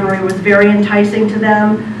library was very enticing to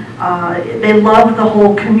them. They loved the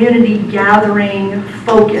whole community gathering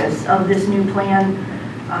focus of this new plan.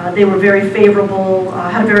 They were very favorable,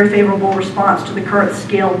 had a very favorable response to the current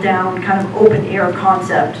scaled down kind of open air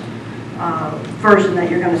concept version that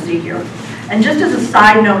you're going to see here. And just as a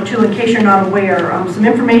side note too, in case you're not aware, some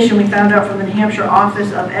information we found out from the New Hampshire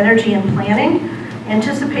Office of Energy and Planning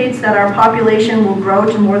anticipates that our population will grow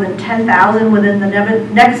to more than 10,000 within the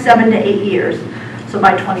next 7 to 8 years, so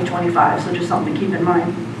by 2025, so just something to keep in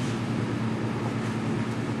mind.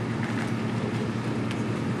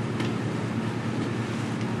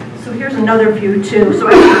 So here's another view too, so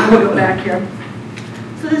I'm going to go back here.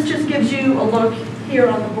 So this just gives you a look here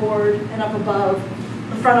on the board and up above,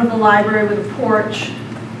 the front of the library with a porch,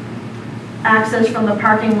 access from the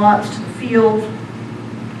parking lots to the field,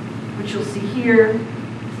 which you'll see here,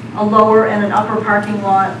 a lower and an upper parking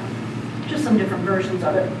lot, just some different versions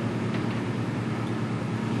of it.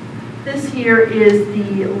 This here is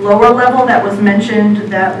the lower level that was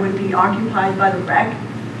mentioned that would be occupied by the rec.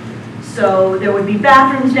 So there would be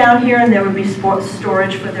bathrooms down here, and there would be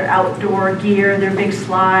storage for their outdoor gear, their big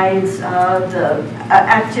slides, the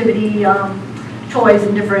activity toys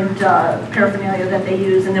and different paraphernalia that they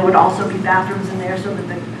use, and there would also be bathrooms in there so that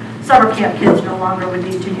the summer camp kids no longer would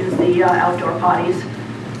need to use the outdoor potties,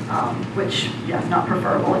 which, yeah, not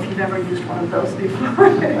preferable if you've ever used one of those before.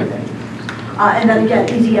 And then again,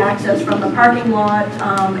 easy access from the parking lot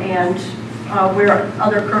and where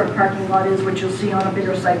other current parking lot is, which you'll see on a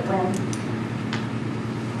bigger site plan.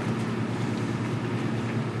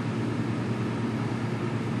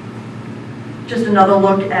 Just another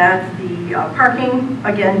look at the parking,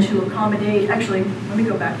 again, to accommodate, actually, let me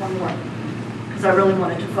go back one more, because I really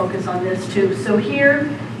wanted to focus on this too. So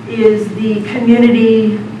here is the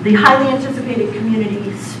community, the highly anticipated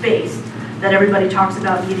community space that everybody talks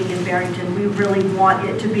about needing in Barrington. We really want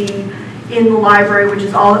it to be in the library, which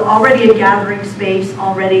is already a gathering space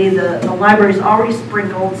already. The library is already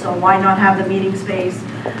sprinkled, so why not have the meeting space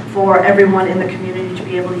for everyone in the community to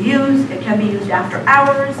be able to use? It can be used after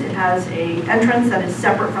hours. It has an entrance that is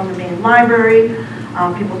separate from the main library.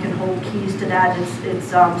 People can hold keys to that.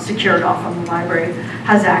 It's secured off from the library.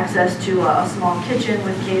 Has access to a small kitchen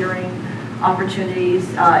with catering opportunities.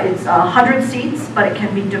 It's 100 seats, but it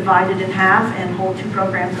can be divided in half and hold 2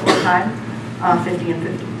 programs at one time, 50 and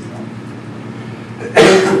 50.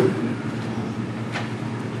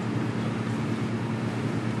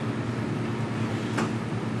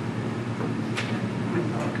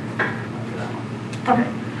 Okay,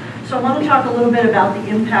 so I want to talk a little bit about the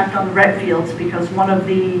impact on the rec fields, because one of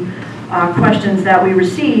the questions that we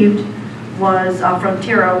received was from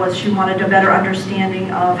Tara, was she wanted a better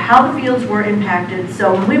understanding of how the fields were impacted.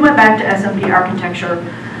 So when we went back to SMP Architecture,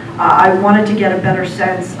 I wanted to get a better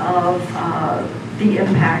sense of the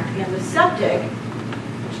impact and the septic.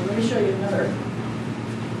 So let me show you another.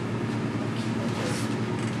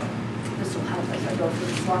 This will help as I go through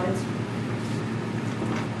the slides.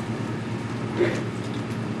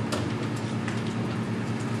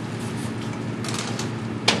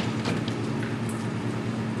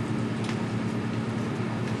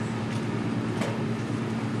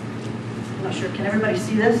 I'm not sure, can everybody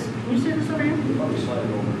see this? Can you see this over here? Probably slide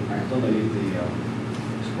it over. It's underneath the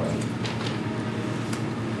display.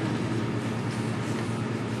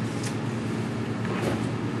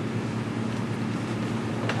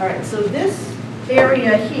 All right, so this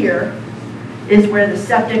area here is where the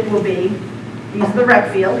septic will be. These are the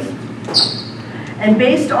rec fields. And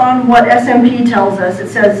based on what SMP tells us, it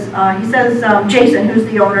says, he says, Jason, who's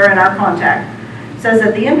the owner and our contact, says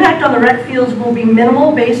that the impact on the rec fields will be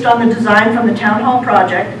minimal based on the design from the town hall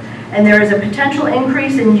project, and there is a potential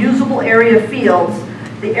increase in usable area fields,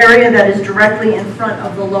 the area that is directly in front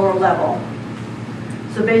of the lower level.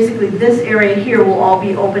 So basically this area here will all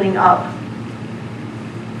be opening up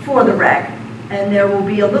for the rec, and there will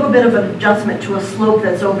be a little bit of an adjustment to a slope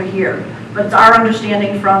that's over here. But it's our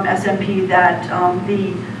understanding from SMP that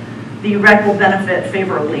the rec will benefit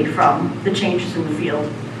favorably from the changes in the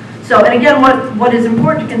field. So, and again, what is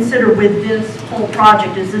important to consider with this whole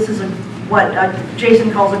project is this is what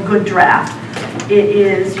Jason calls a good draft. It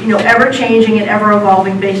is, you know, ever changing and ever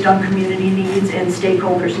evolving based on community needs and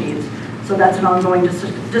stakeholders' needs. So that's an ongoing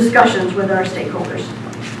discussions with our stakeholders.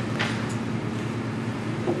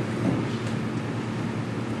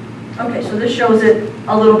 Okay, so this shows it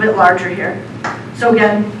a little bit larger here. So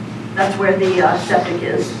again, that's where the septic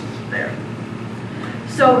is there.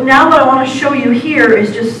 So now what I want to show you here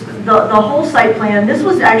is just the whole site plan. This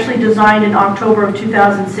was actually designed in October of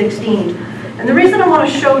 2016. And the reason I want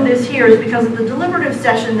to show this here is because at the deliberative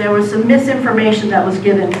session there was some misinformation that was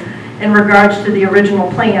given in regards to the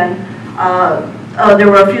original plan. There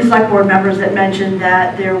were a few select board members that mentioned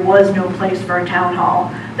that there was no place for a town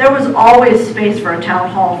hall. There was always space for a town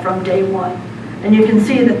hall from day one. And you can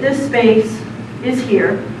see that this space is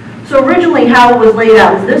here. So originally how it was laid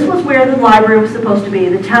out is this was where the library was supposed to be.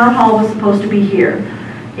 The town hall was supposed to be here.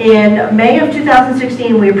 In May of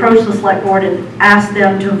 2016, we approached the select board and asked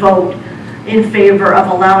them to vote in favor of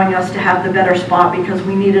allowing us to have the better spot because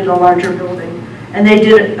we needed a larger building. And they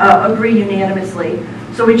did agree unanimously.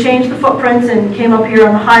 So we changed the footprints and came up here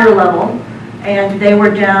on the higher level, and they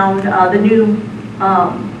were down, the new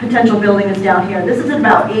potential building is down here. This is at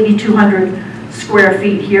about 8,200 square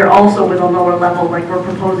feet here, also with a lower level like we're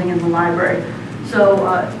proposing in the library. So,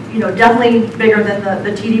 you know, definitely bigger than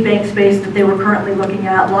the TD Bank space that they were currently looking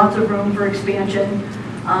at. Lots of room for expansion,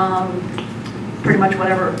 pretty much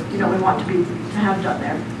whatever, you know, we want to have done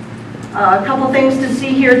there. A couple things to see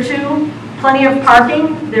here too. Plenty of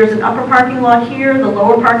parking. There's an upper parking lot here, the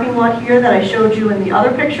lower parking lot here that I showed you in the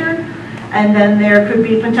other picture. And then there could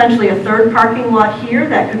be potentially a third parking lot here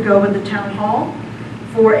that could go with the town hall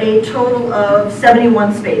for a total of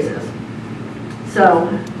 71 spaces. So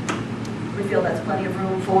we feel that's plenty of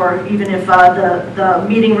room for even if the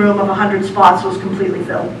meeting room of 100 spots was completely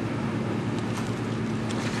filled.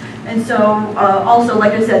 And so also,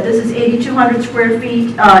 like I said, this is 8,200 square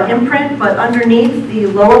feet imprint, but underneath the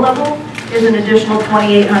lower level is an additional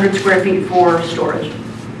 2,800 square feet for storage.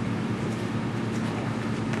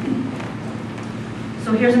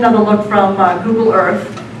 So here's another look from Google Earth.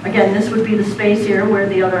 Again, this would be the space here where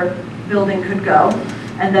the other building could go.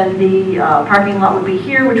 And then the parking lot would be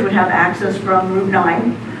here, which would have access from Route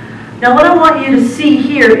 9. Now what I want you to see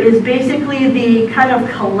here is basically the kind of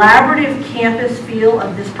collaborative campus feel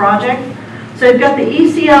of this project. So you've got the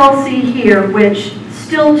ECLC here, which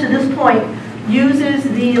still to this point uses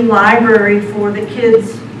the library for the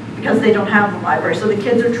kids because they don't have the library. So the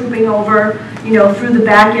kids are trooping over, you know, through the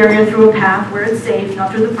back area, through a path where it's safe,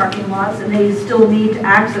 not through the parking lots, and they still need to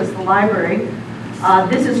access the library.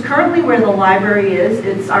 This is currently where the library is.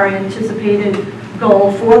 It's our anticipated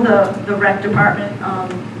goal for the rec department,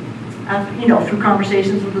 you know, through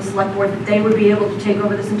conversations with the select board, that they would be able to take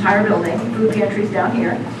over this entire building. Food pantry's down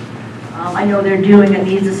here. I know they're doing a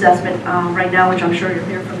needs assessment right now, which I'm sure you'll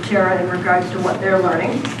hear from Tara in regards to what they're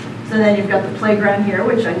learning. So then you've got the playground here,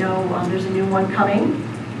 which I know there's a new one coming.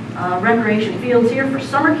 Recreation fields here for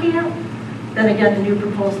summer camp. Then again, the new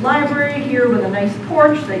proposed library here with a nice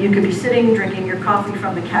porch that you could be sitting, drinking your coffee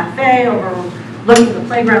from the cafe, or looking at the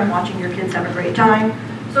playground, watching your kids have a great time.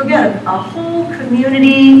 So again, a whole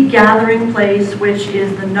community gathering place, which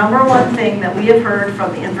is the #1 thing that we have heard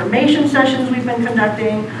from the information sessions we've been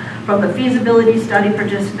conducting, from the feasibility study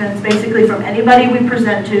participants, basically from anybody we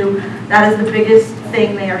present to. That is the biggest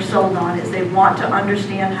thing they are sold on, is they want to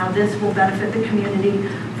understand how this will benefit the community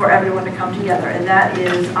for everyone to come together. And that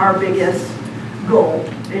is our biggest goal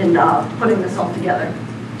in putting this all together.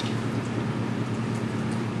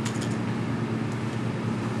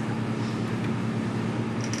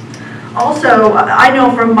 Also, I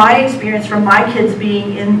know from my experience, from my kids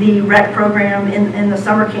being in the rec program in the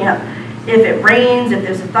summer camp, if it rains, if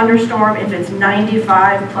there's a thunderstorm, if it's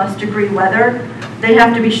 95+ degree weather, they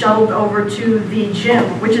have to be shuttled over to the gym,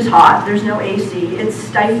 which is hot. There's no AC. It's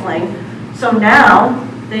stifling. So now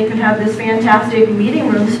they can have this fantastic meeting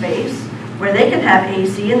room space where they can have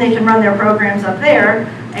AC and they can run their programs up there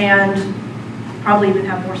and probably even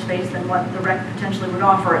have more space than what the rec potentially would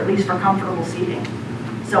offer, at least for comfortable seating.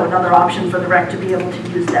 So another option for the rec to be able to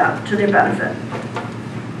use that to their benefit.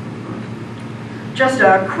 Just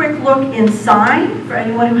a quick look inside for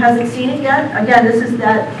anyone who hasn't seen it yet. Again, this is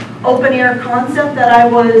that open air concept that I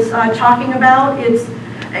was talking about. It's,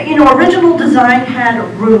 you know, original design had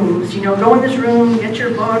rooms. You know, go in this room, get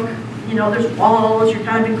your book. You know, there's walls, you're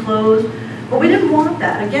kind of enclosed. But we didn't want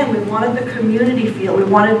that. Again, we wanted the community feel. We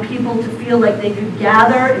wanted people to feel like they could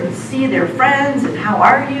gather and see their friends and how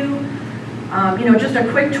are you. You know, just a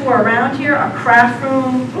quick tour around here. A craft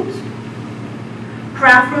room. Oops.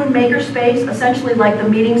 Craft room, maker space, essentially like the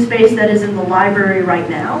meeting space that is in the library right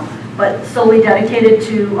now, but solely dedicated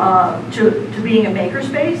to being a maker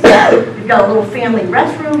space. We've got a little family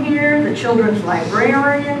restroom here. The children's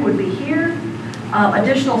librarian would be here.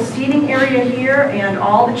 Additional seating area here and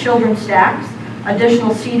all the children's stacks.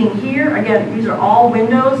 Additional seating here. Again, these are all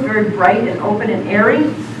windows, very bright and open and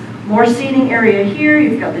airy. More seating area here.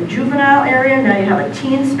 You've got the juvenile area. Now you have a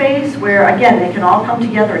teen space where, again, they can all come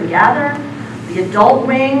together and gather. The adult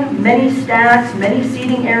wing, many stacks, many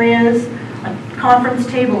seating areas, a conference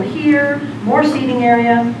table here, more seating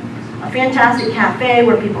area, a fantastic cafe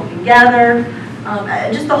where people can gather.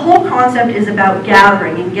 Just the whole concept is about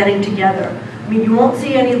gathering and getting together. I mean, you won't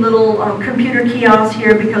see any little computer kiosks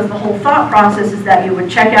here because the whole thought process is that you would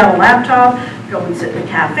check out a laptop, go and sit in a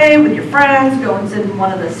cafe with your friends, go and sit in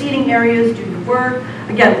one of the seating areas, do your work.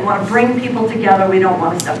 Again, we want to bring people together. We don't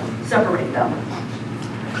want to separate them.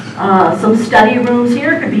 Some study rooms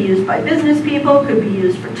here could be used by business people, could be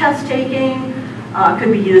used for test taking,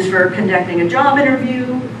 could be used for conducting a job interview.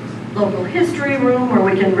 Local history room where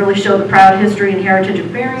we can really show the proud history and heritage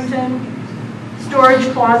of Barrington. Storage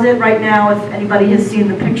closet right now, if anybody has seen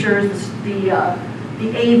the pictures, the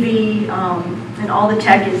AV and all the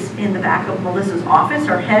tech is in the back of Melissa's office.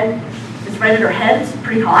 Her head, it's right at her head, it's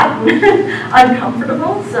pretty hot,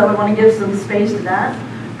 uncomfortable, so I want to give some space to that.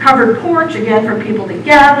 Covered porch, again, for people to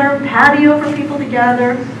gather. Patio for people to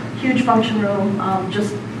gather. Huge function room.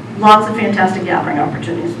 Just lots of fantastic gathering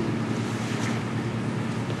opportunities.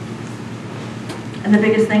 And the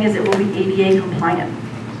biggest thing is it will be ADA compliant.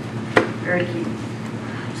 very key.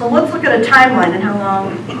 So let's look at a timeline and how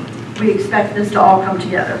long we expect this to all come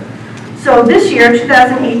together. So this year,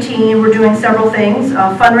 2018, we're doing several things: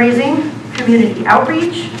 fundraising, community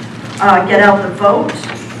outreach, get out the vote,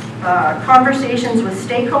 conversations with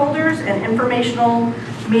stakeholders, and informational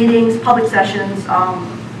meetings, public sessions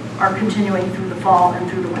are continuing through the fall and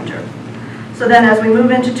through the winter. So then as we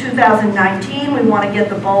move into 2019, we want to get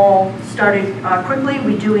the ball started quickly.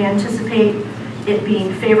 We do anticipate it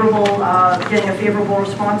being favorable, getting a favorable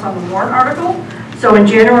response on the warrant article. So in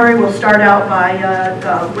January, we'll start out by,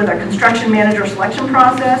 with a construction manager selection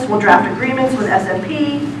process. We'll draft agreements with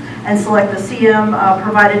SMP and select the CM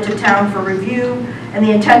provided to town for review. And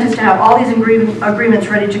the intent is to have all these agreements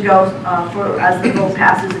ready to go as the bill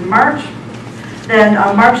passes in March. Then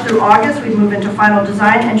March through August, we move into final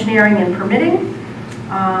design, engineering, and permitting.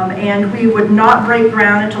 And we would not break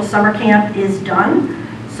ground until summer camp is done.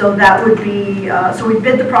 So that would be, so we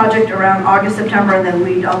bid the project around August, September, and then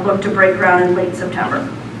we'd look to break ground in late September.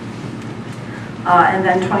 And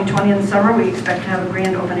then 2020 in the summer, we expect to have a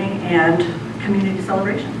grand opening and community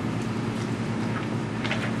celebration.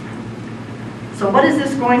 So what is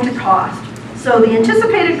this going to cost? So the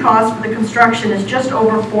anticipated cost for the construction is just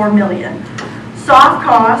over $4 million. Soft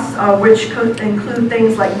costs, which could include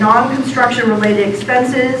things like non-construction related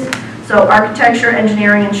expenses, so architecture,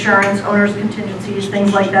 engineering, insurance, owner's contingencies,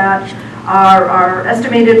 things like that, are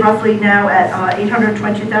estimated roughly now at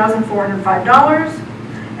 $822,405.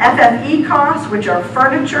 FFE costs, which are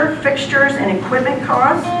furniture, fixtures, and equipment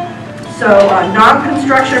costs. So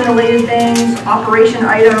non-construction related things, operation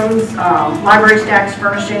items, library stacks,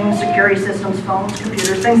 furnishings, security systems, phones,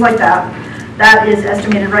 computers, things like that. That is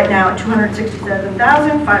estimated right now at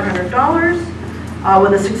 $267,500.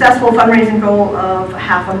 With a successful fundraising goal of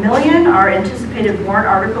 $500,000, our anticipated warrant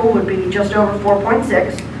article would be just over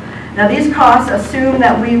 4.6. Now these costs assume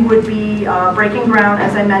that we would be breaking ground,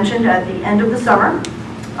 as I mentioned, at the end of the summer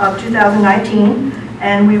of 2019,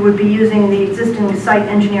 and we would be using the existing site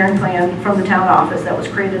engineering plan from the town office that was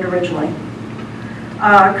created originally.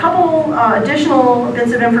 A couple additional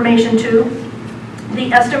bits of information too.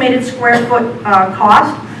 The estimated square foot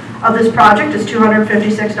cost of this project is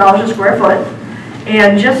 $256 a square foot.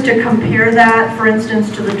 And just to compare that, for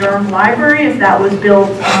instance, to the Durham Library, if that was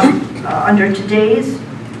built under today's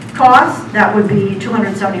cost, that would be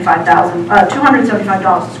 $275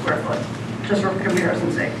 a square foot, just for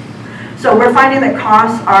comparison's sake. So we're finding that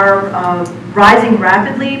costs are rising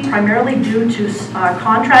rapidly, primarily due to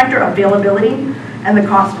contractor availability and the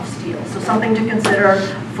cost of steel. So something to consider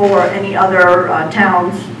for any other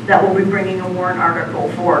towns that will be bringing a warrant article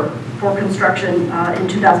for construction in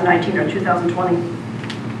 2019 or 2020.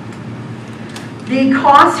 The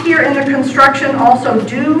costs here in the construction also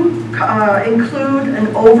do include an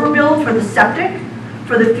overbill for the septic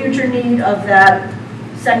for the future need of that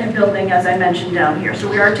second building, as I mentioned down here. So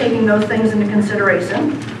we are taking those things into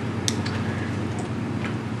consideration.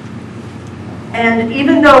 And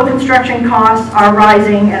even though construction costs are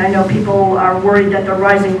rising, and I know people are worried that they're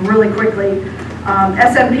rising really quickly,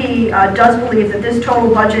 SMP does believe that this total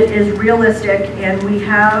budget is realistic, and we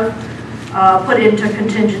have put into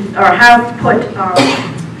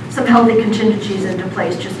some healthy contingencies into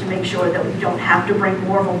place just to make sure that we don't have to bring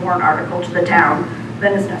more of a warrant article to the town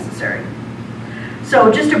than is necessary. So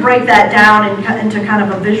just to break that down into kind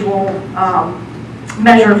of a visual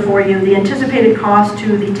measure for you, the anticipated cost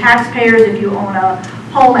to the taxpayers if you own a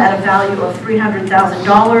home at a value of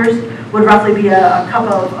 $300,000 would roughly be a cup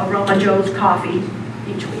of Aroma Joe's coffee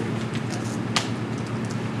each week.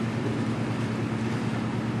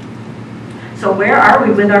 So where are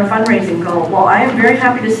we with our fundraising goal? Well, I am very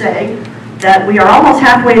happy to say that we are almost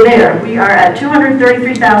halfway there. We are at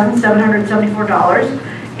 $233,774,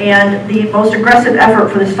 and the most aggressive effort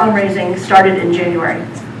for this fundraising started in January.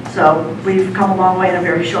 So we've come a long way in a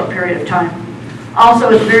very short period of time. Also,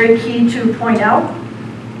 it's very key to point out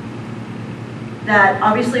that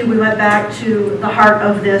obviously we went back to the heart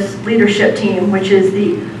of this leadership team, which is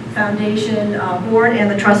the foundation board and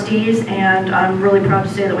the trustees, and I'm really proud to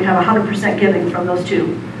say that we have 100% giving from those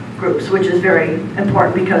two groups, which is very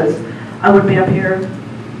important because I wouldn't be up here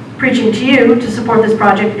preaching to you to support this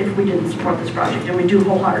project if we didn't support this project, and we do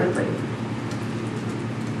wholeheartedly.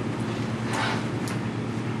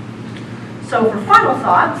 So for final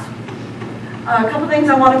thoughts, a couple things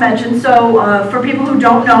I want to mention. So for people who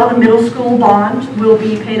don't know, the middle school bond will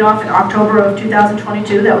be paid off in October of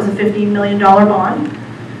 2022. That was a $15 million bond.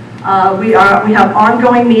 We have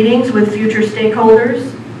ongoing meetings with future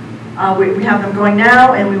stakeholders. We have them going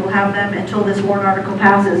now, and we will have them until this warrant article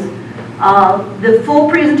passes The full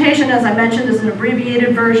presentation, as I mentioned, is an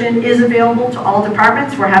abbreviated version, is available to all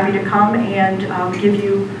departments. We're happy to come and give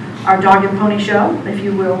you our dog and pony show, if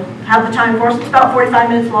you will have the time for us. It's about 45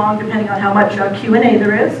 minutes long, depending on how much Q&A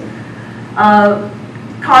there is.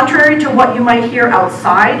 Contrary to what you might hear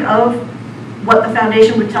outside of what the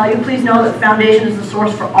foundation would tell you, please know that the foundation is the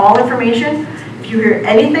source for all information. If you hear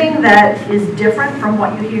anything that is different from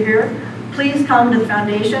what you hear here, please come to the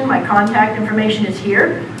foundation. My contact information is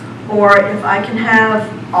here. Or if I can have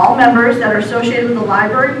all members that are associated with the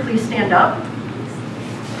library, please stand up.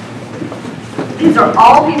 These are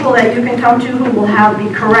all people that you can come to who will have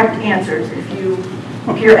the correct answers. If you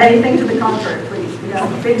hear anything to the contrary, please. We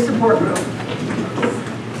have a big support group.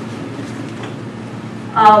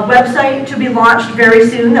 Website to be launched very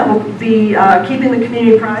soon that will be keeping the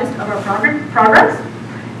community apprised of our progress.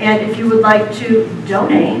 And if you would like to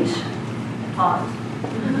donate, pause.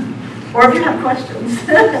 Or if you have questions,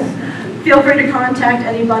 feel free to contact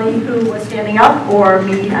anybody who was standing up or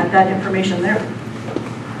me at that information there.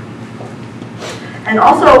 And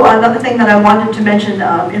also, another thing that I wanted to mention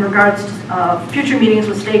in regards to future meetings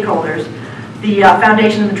with stakeholders, the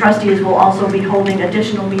foundation and the trustees will also be holding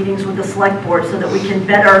additional meetings with the select board so that we can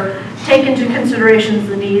better take into consideration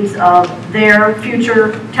the needs of their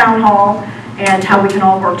future town hall and how we can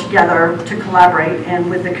all work together to collaborate and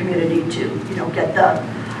with the community to, get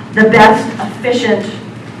the best efficient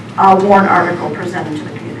warrant article presented to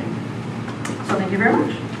the community. So thank you very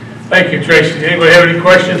much. Thank you, Tracy. Anybody have any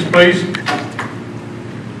questions, please?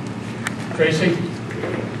 Tracy?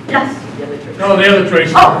 Yes. No, the other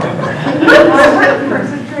Tracy. Oh.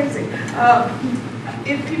 Tracy.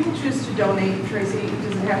 If people choose to donate, Tracy,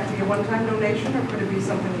 does it have to be a one-time donation, or could it be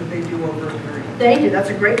something that they do over a period? Thank you. That's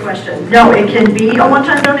a great question. No, it can be a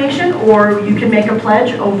one-time donation, or you can make a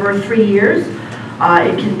pledge over 3 years.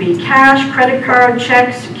 It can be cash, credit card,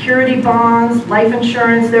 checks, security bonds, life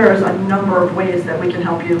insurance. There's a number of ways that we can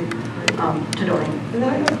help you to donate. And then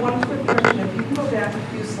I have one quick question. If you can go back a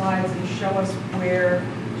few slides and show us where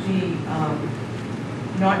the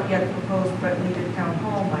not yet proposed but needed town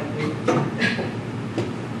hall might be.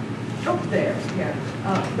 Oh, there, yeah.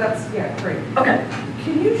 Great. Okay.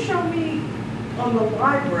 Can you show me on the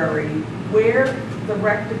library where the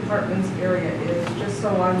rec department's area is, just so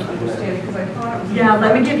I'm understanding, because I thought it was... Yeah,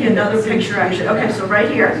 let me give you another picture, actually. Okay, so right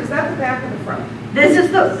here. Is that the back or the front? This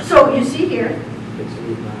is so you see here.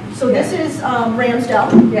 So this is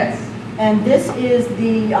Ramsdale. Yes. And this is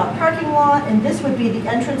the parking lot, and this would be the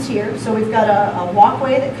entrance here. So we've got a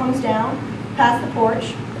walkway that comes down past the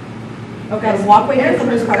porch. Okay, a walkway here from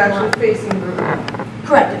this parking lot. Actually facing the room.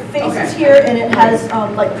 Correct, it faces here, and it has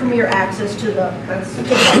like premier access to the... That's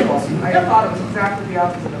wonderful. I thought it was exactly the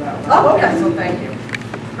opposite of that. Oh, okay. So thank you.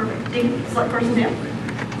 Perfect. Select person Dan.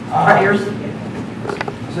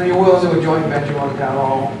 So you're willing to a joint venture on the town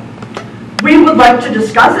hall? We would like to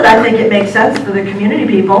discuss it. I think it makes sense for the community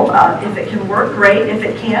people. If it can work, great. If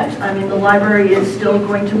it can't, I mean, the library is still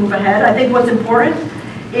going to move ahead. I think what's important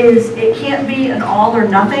is it can't be an all or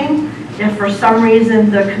nothing. If for some reason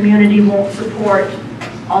the community won't support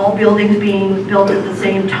all buildings being built at the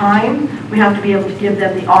same time, we have to be able to give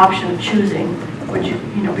them the option of choosing, which,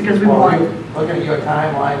 because we want... Looking at your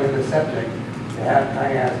timeline with the septic, to have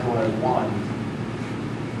Iasco as one,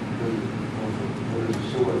 for the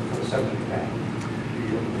sewer, for the septic tank.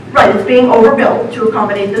 Right, it's being overbuilt to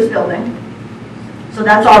accommodate this building. So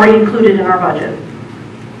that's already included in our budget.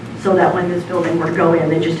 So that when this building were to go in,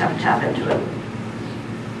 they just have to tap into it.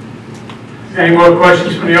 Any more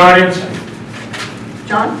questions from the audience?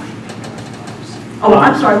 John? Oh,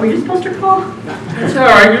 I'm sorry, were you supposed to call? It's all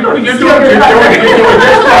right, you're doing just fine.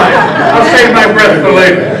 I'll save my breath for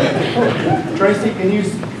later. Tracy, can you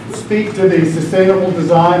speak to the sustainable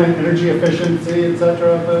design and energy efficiency, et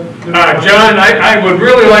cetera? John, I would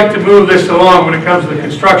really like to move this along when it comes to the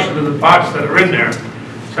construction of the parts that are in there.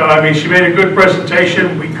 So, I mean, she made a good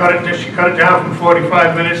presentation. She cut it down from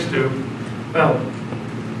 45 minutes to, well,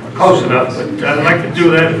 close enough, but I'd like to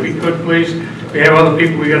do that if we could, please. We have other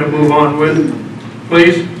people we got to move on with.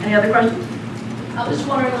 Please. Any other questions? I was just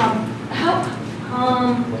wondering, how,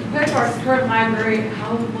 compared to our current library,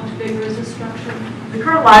 how much bigger is this structure? The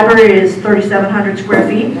current library is 3,700 square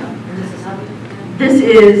feet. This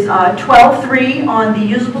is 12.3 on the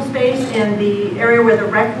usable space, and the area where the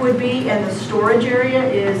rec would be and the storage area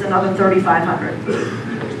is another 3,500.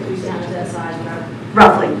 Down to that size, whatever.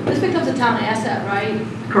 Roughly. This becomes a town asset, right?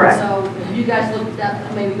 Correct. So have you guys looked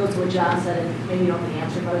at, maybe go to what John said, and maybe you don't have the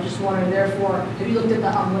answer, but I was just wondering, therefore, have you looked at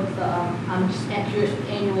I'm just curious what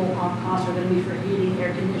annual costs are going to be for heating,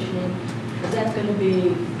 air conditioning? Because that's going to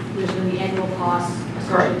be there's going to be annual costs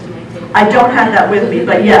associated to maintain. I don't have that with me,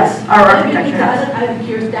 but yes, our architecture has. I'd be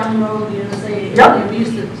curious down the road, you know, say, Yep. we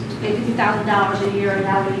used to pay $50,000 a year, and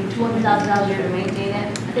now we need $200,000 a year to maintain it.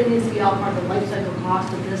 I think it needs to be all part of the life cycle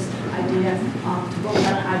cost of this idea, to vote on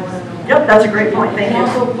it, I want to know that. Yep, that's a great point, thank And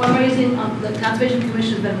you. also fundraising, the Conservation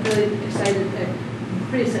Commission has been really excited and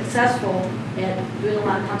pretty successful at doing a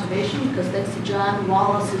lot of conservation, because thanks to John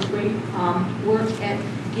Wallace's great work at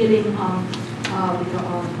getting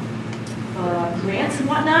grants and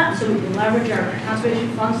whatnot, so we can leverage our conservation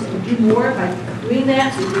funds and do more by doing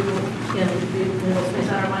that, so we will, space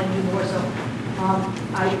out our money and do more. So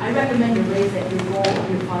I recommend you raise that your goal of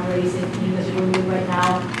your fundraising, even as you're doing it right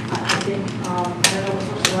now. I think, I don't know what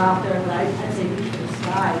sources are out there, but I'd say reach for the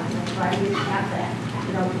sky, and try to reach at that.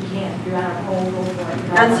 You know, if you can't, if you're at a goal, go for it.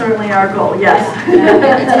 That's certainly our goal, yes.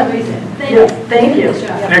 It's amazing. Thank you. Yes, thank you. Good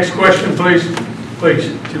job. Next question, please.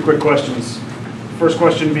 Please. Two quick questions. First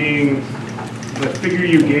question being, the figure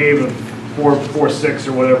you gave of 446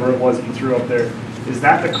 or whatever it was that you threw up there, is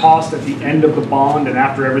that the cost at the end of the bond and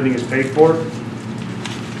after everything is paid for?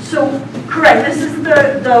 So, correct, this is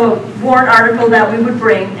the warrant article that we would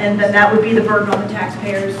bring, and then that would be the burden on the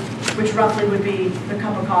taxpayers, which roughly would be the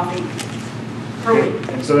cup of coffee per week.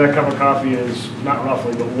 And so that cup of coffee is, not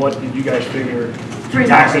roughly, but what did you guys figure? $3.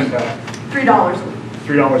 Tax impact? $3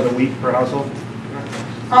 $3 a week per household?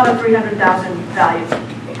 on a 300,000 value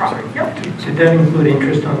property. Yep. Did that include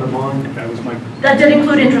interest on the bond? That was my... That did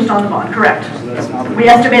include interest on the bond, correct. So that's not... We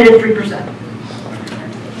estimated 3%.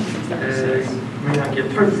 May not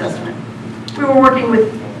get for this estimate. We were working with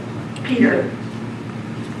Peter.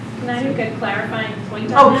 Can I make a clarifying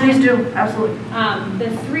point on Oh, that? please do, absolutely. The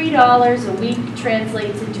 $3 a week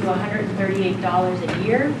translates into $138 a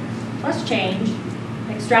year, plus change.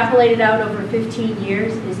 Extrapolated out over 15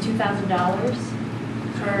 years is $2,000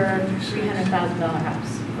 for a $300,000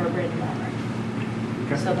 house for a brand new library.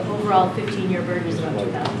 Okay. So the overall 15-year burden is about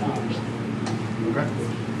 $2,000. Okay.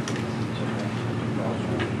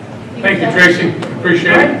 Thank you, Tracy.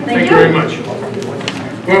 Appreciate All it. right, thank you you. very much.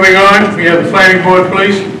 Moving on, we have the planning board,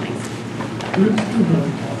 please.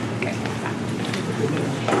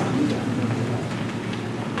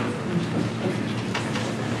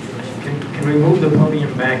 Can we move the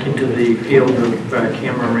podium back into the field of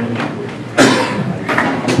camera range?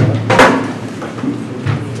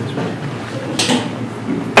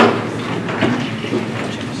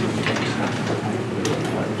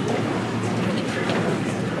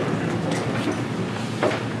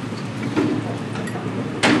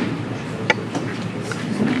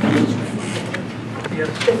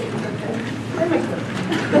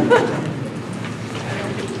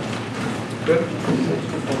 Good.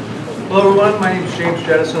 Hello, everyone. My name is James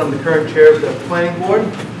Jennison. I'm the current chair of the planning board.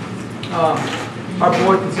 Our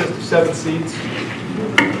board consists of 7 seats.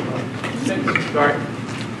 Sorry.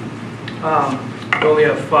 We only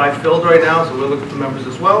have 5 filled right now, so we're looking for members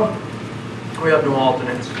as well. We have no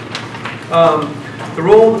alternates. The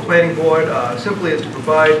role of the planning board simply is to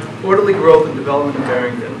provide orderly growth and development in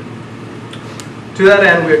Barrington. To that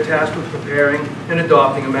end, we are tasked with preparing and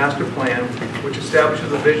adopting a master plan which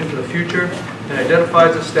establishes a vision for the future and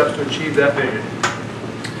identifies the steps to achieve that vision.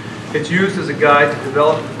 It's used as a guide to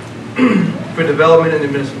develop for development in the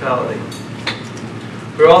municipality.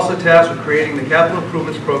 We're also tasked with creating the capital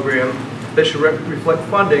improvements program that should reflect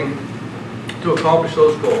funding to accomplish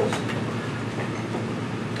those goals.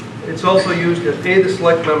 It's also used to aid the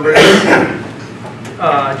select members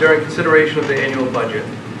during consideration of the annual budget.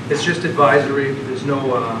 It's just advisory. There's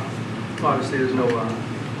no, obviously, there's no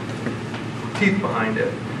teeth behind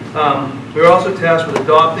it. We're also tasked with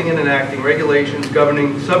adopting and enacting regulations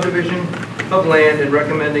governing subdivision of land and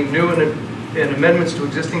recommending new and amendments to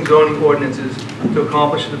existing zoning ordinances to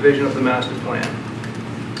accomplish the vision of the master plan.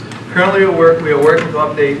 Currently we are working to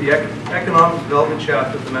update the economic development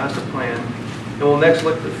chapter of the master plan, and we'll next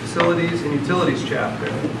look at the facilities and utilities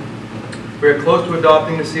chapter. We are close to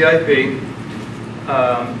adopting the CIP,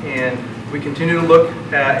 and we continue to look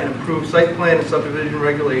at and improve site plan and subdivision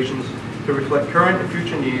regulations to reflect current and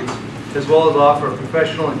future needs, as well as offer a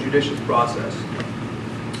professional and judicious process.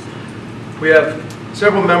 We have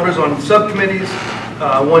several members on subcommittees.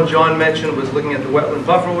 One John mentioned was looking at the wetland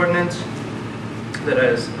buffer ordinance.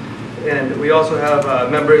 And we also have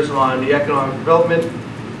members on the economic development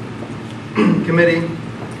committee.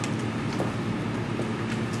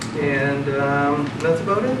 And that's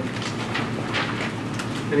about it.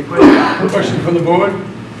 Any questions? Questions from the board?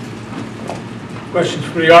 Questions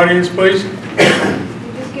from the audience, please? Can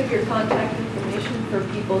you just give your contact information for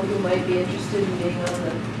people who might be interested in being on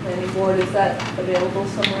the planning board? Is that available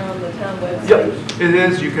somewhere on the town website? Yep, it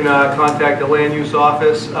is. You can contact the land use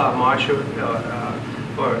office, Marcia,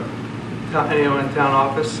 or anyone in town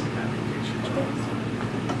office.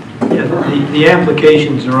 Yeah, the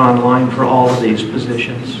applications are online for all of these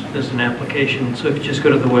positions. There's an application, so if you just go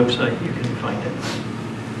to the website, you can find it.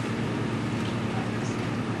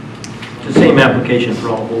 It's the same application for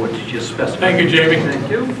all boards, you just specify. Thank you, Jamie. Thank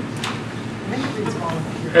you.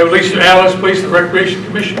 Have Lisa Alice, please, the Recreation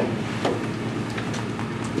Commission.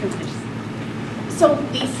 So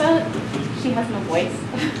Lisa, she has no voice.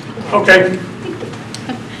 Okay.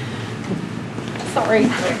 Sorry.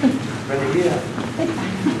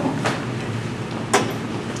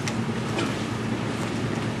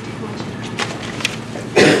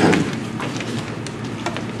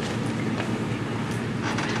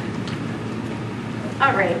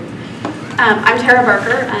 All right. I'm Tara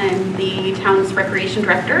Barker. I'm the town's recreation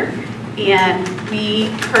director, and we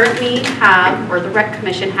currently have, or the Rec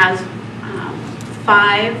Commission has,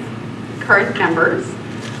 5 current members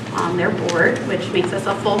on their board, which makes us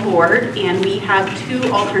a full board, and we have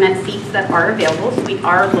 2 alternate seats that are available, so we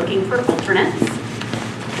are looking for alternates.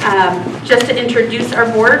 Just to introduce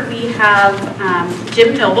our board, we have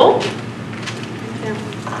Jim Noble.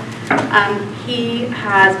 He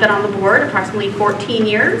has been on the board approximately 14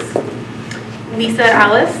 years. Lisa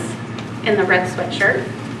Alice in the red sweatshirt.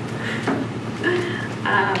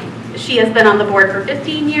 She has been on the board for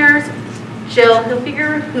 15 years. Jill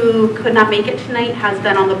Hilfiger, who could not make it tonight, has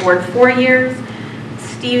been on the board 4 years.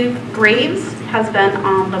 Steve Graves has been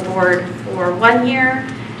on the board for 1 year.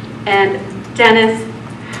 And Dennis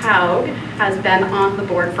Haug has been on the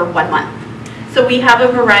board for 1 month. So we have a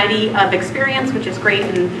variety of experience, which is great,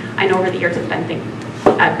 and I know over the years I've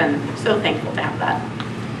been so thankful to have that.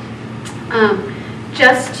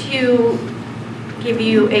 Just to give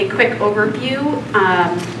you a quick overview,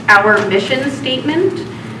 our mission statement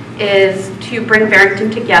is to bring Barrington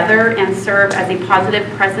together and serve as a positive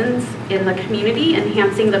presence in the community,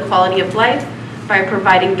 enhancing the quality of life by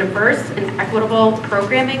providing diverse and equitable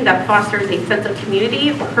programming that fosters a sense of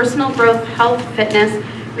community, personal growth, health, fitness,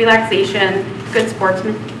 relaxation, good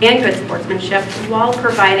sportsmanship, while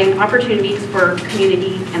providing opportunities for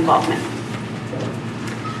community involvement.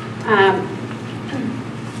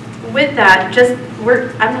 With that,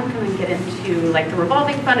 I'm not going to get into like the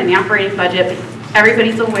revolving fund and the operating budget.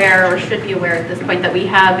 Everybody's aware, or should be aware at this point, that we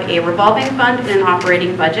have a revolving fund and an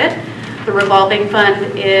operating budget. The revolving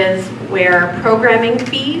fund is where programming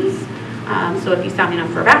fees, so if you sign up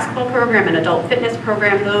for a basketball program, an adult fitness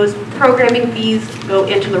program, those programming fees go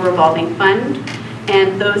into the revolving fund,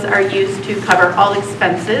 and those are used to cover all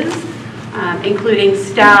expenses, including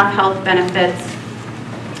staff, health benefits,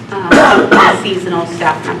 seasonal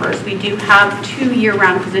staff members. We do have 2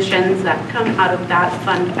 year-round positions that come out of that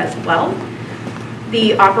fund as well.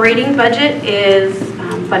 The operating budget is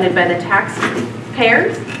funded by the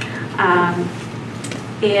taxpayers,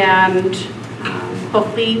 and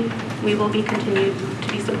hopefully we will be continued to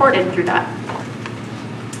be supported through that.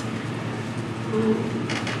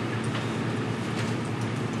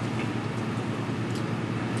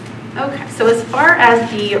 Okay, so as far as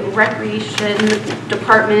the Recreation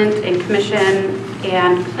Department and Commission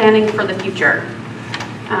and planning for the future,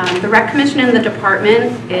 the Rec Commission and the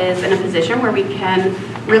department is in a position where we can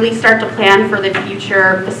really start to plan for the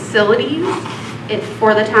future facilities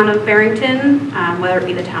for the town of Barrington, whether it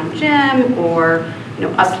be the town gym or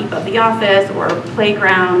upkeep of the office or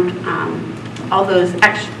playground, all those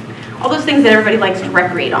things that everybody likes to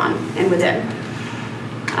recreate on and within.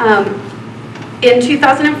 In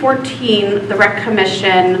 2014, the Rec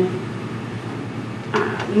Commission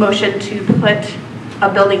motioned to put a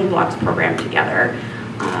building blocks program together.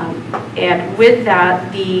 And with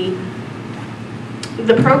that, the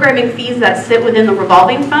programming fees that sit within the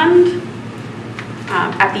revolving fund,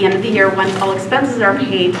 at the end of the year, once all expenses are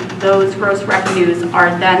paid, those gross revenues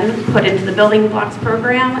are then put into the building blocks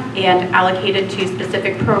program and allocated to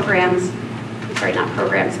specific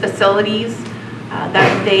facilities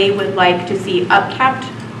that they would like to see upkept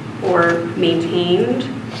or maintained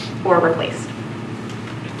or replaced.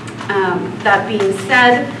 That being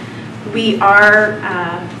said, we are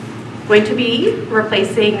going to be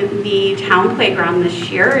replacing the town playground this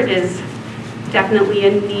year. It is definitely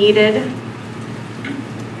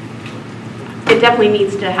it definitely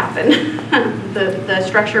needs to happen. The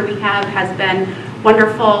structure we have has been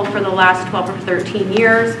wonderful for the last 12 or 13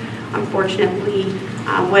 years. Unfortunately,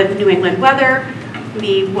 with New England weather,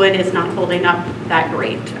 the wood is not holding up that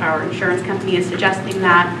great. Our insurance company is suggesting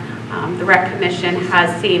that The Rec Commission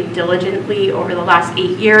has saved diligently over the last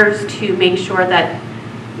 8 years to make sure that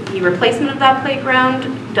the replacement of that playground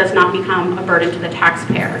does not become a burden to the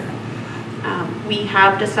taxpayer. We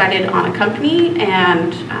have decided on a company,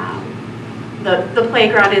 and the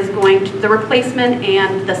playground is going to, the replacement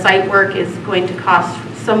and the site work is going to cost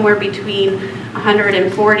somewhere between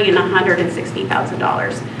 $140,000 and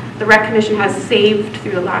 $160,000. The Rec Commission has saved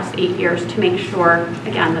through the last 8 years to make sure,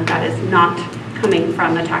 again, that that is not coming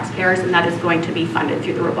from the taxpayers, and that is going to be funded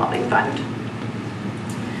through the revolving fund.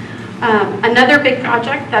 Another big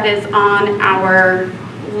project that is on our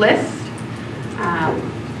list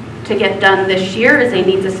to get done this year is a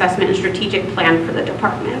needs assessment and strategic plan for the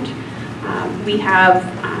department. We have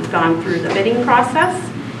gone through the bidding process,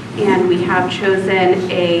 and we have chosen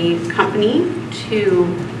a company to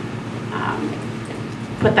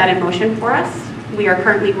put that in motion for us. We are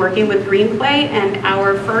currently working with Greenplay, and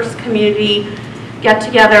our first community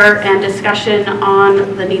get-together and discussion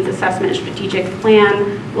on the needs assessment and strategic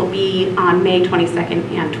plan will be on May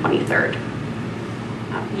 22nd and 23rd.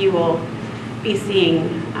 You will be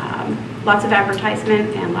seeing lots of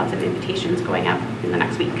advertisement and lots of invitations going up in the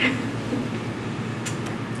next week.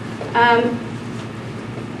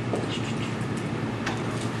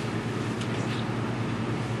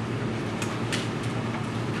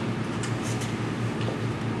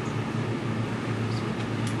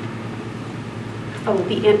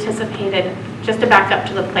 The anticipated, just to back up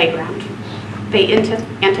to the playground, the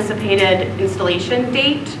anticipated installation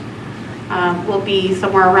date will be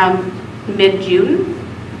somewhere around mid-June.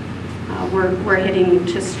 We're hitting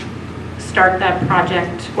to start that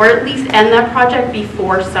project, or at least end that project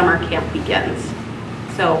before summer camp begins.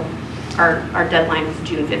 So our deadline is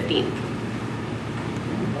June 15th.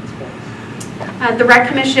 The Rec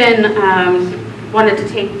Commission wanted to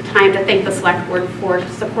take the time to thank the Select Board for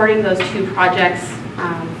supporting those two projects.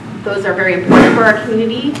 Those are very important for our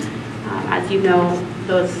community. As you know,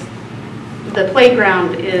 the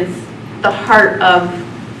playground is the heart of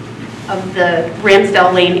the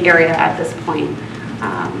Ramsdale Lane area at this point.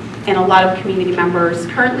 And a lot of community members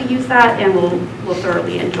currently use that and will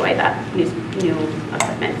thoroughly enjoy that new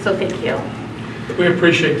equipment. So thank you. We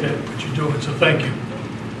appreciate that, what you're doing, so thank you.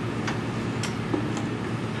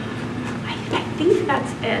 I think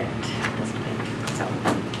that's it at this point. So.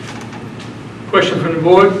 Question from the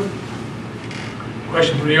board?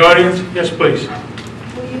 Question from the audience? Yes, please.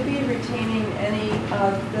 Will you be retaining any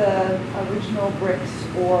of the original bricks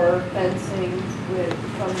or fencing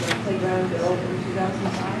from the playground built in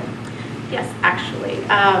 2005? Yes, actually.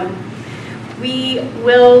 We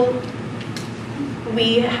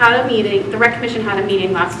had a meeting, the Rec Commission had a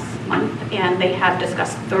meeting last month, and they have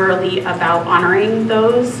discussed thoroughly about honoring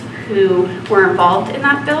those who were involved in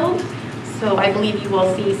that build. So I believe you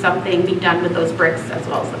will see something be done with those bricks as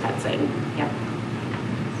well as the fencing. Yeah.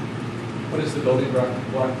 What is the building block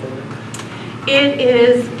program?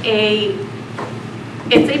 It's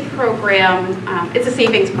a program, it's a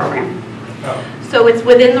savings program. Oh. So it's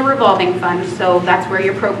within the revolving fund, so that's where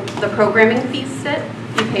the programming fees sit.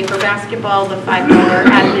 You pay for basketball, the $5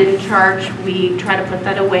 admin charge. We try to put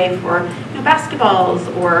that away for basketballs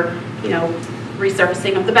or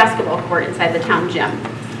resurfacing of the basketball court inside the town gym.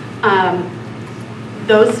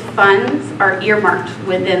 Those funds are earmarked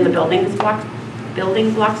within the building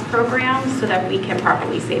blocks program so that we can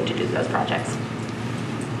properly save to do those projects.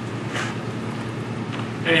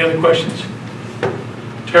 Any other questions?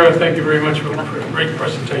 Tara, thank you very much for a great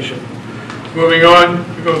presentation. Moving on,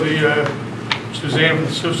 we go to the Suzanne with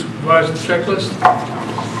the supervisor checklist.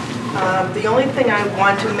 The only thing I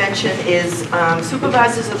want to mention is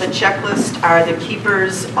supervisors of the checklist are the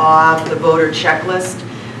keepers of the voter checklist.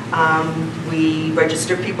 We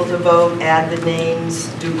register people to vote, add the names,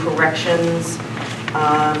 do corrections,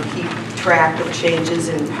 keep track of changes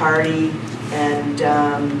in party, and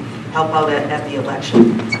help out at the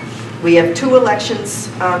election. We have 2 elections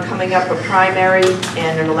coming up, a primary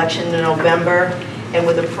and an election in November. And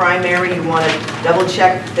with a primary, you want to double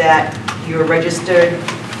check that you're registered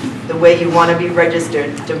the way you want to be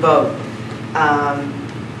registered to vote,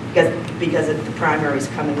 because the primary is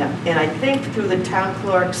coming up. And I think through the town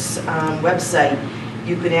clerk's website,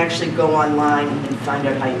 you can actually go online and find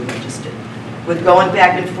out how you registered. With going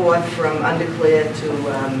back and forth from undeclared to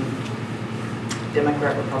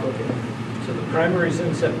Democrat, Republican. So the primary's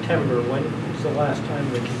in September. When was the last time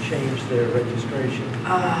they can change their registration?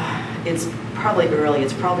 It's probably early.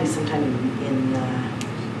 It's probably sometime in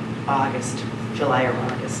August, July or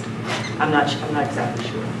August. I'm not exactly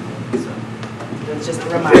sure. So that's just a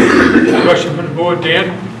reminder. Question from the board,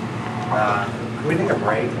 Dan? Can we take a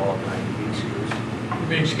break while I'm being excused?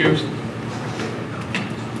 Being excused.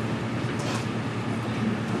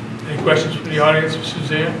 Any questions from the audience for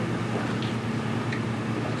Suzanne?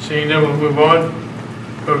 Seeing none, we'll move on.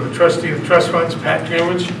 Go to the trustee of the trust funds, Pat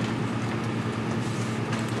Greenwich.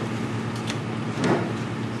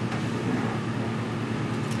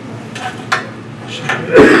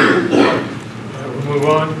 We'll move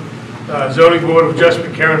on. Zoning Board of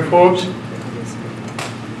Adjustment, Karen Forbes.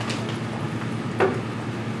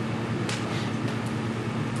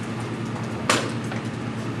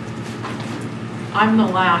 I'm the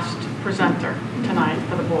last presenter tonight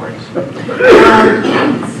for the boards.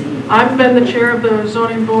 I've been the chair of the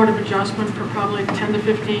Zoning Board of Adjustment for probably 10 to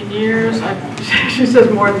 15 years. She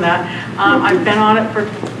says more than that. I've been on it for,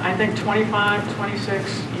 I think, 25,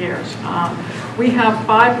 26 years. We have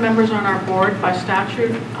 5 members on our board by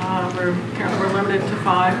statute. We're limited to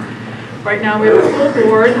 5. Right now we have a full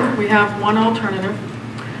board. We have 1 alternative.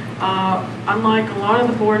 Unlike a lot of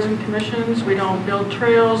the boards and commissions, we don't build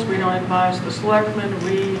trails, we don't advise the selectmen,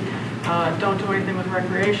 we don't do anything with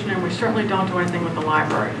recreation, and we certainly don't do anything with the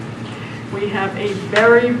library. We have a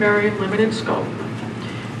very, very limited scope.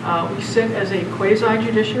 We sit as a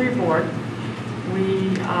quasi-judiciary board.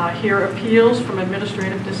 We hear appeals from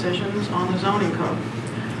administrative decisions on the zoning code,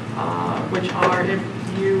 which are if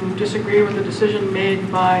you disagree with the decision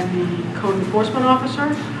made by the code enforcement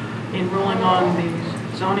officer in ruling on the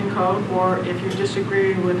zoning code, or if you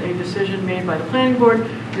disagree with a decision made by the planning board,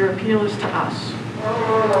 your appeal is to us.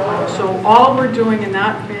 So all we're doing in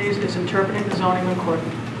that phase is interpreting the zoning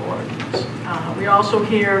ordinance. We also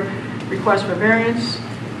hear requests for variance,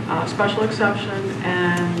 special exception,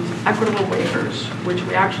 and equitable waivers, which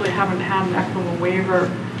we actually haven't had an equitable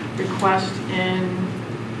waiver request in...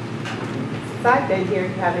 I've been here, you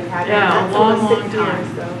haven't had it. Yeah, a long, long 6 time.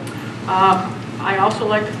 years, so. I also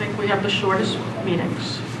like to think we have the shortest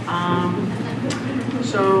meetings.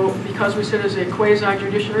 So because we sit as a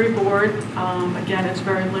quasi-judiciary board, again, it's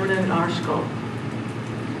very limited in our scope.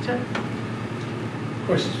 That's it.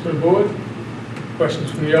 Questions from the board? Questions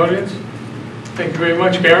from the audience? Thank you very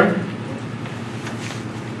much, Karen.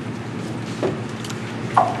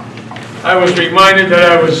 I was reminded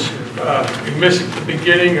that I was remiss at the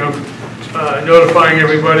beginning of notifying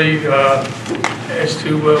everybody as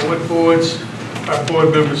to what boards our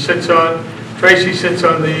board member sits on. Tracy sits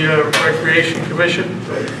on the Recreation Commission.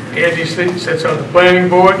 Andy sits on the Planning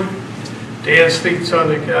Board. Dan sits on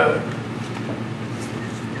the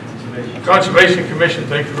Conservation Commission,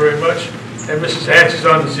 thank you very much. And Mrs. Hatch is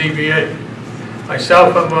on the ZBA.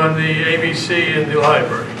 Myself, I'm on the ABC and the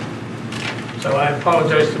library. So I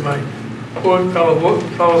apologize to my board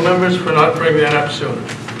fellow members for not bringing that up sooner.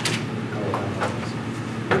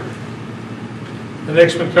 The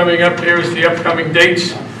next one coming up here is the upcoming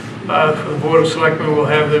dates. For the Board of Selectmen will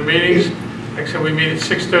have their meetings. Like I said, we meet at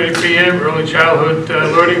 6:30 p.m. Early Childhood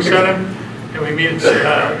Learning Center, and we meet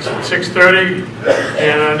at 6:30.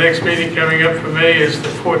 And our next meeting coming up for May is the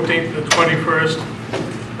 14th and the 21st,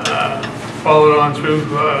 followed on through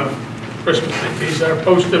Christmas. These are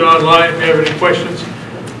posted online. If you have any questions,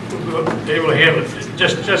 we'll be able to handle it.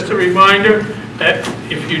 Just a reminder that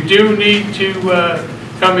if you do need to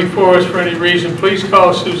come before us for any reason, please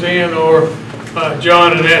call Suzanne or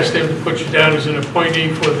John and ask them to put you down as an appointee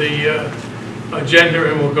for the agenda,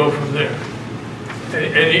 and we'll go from there.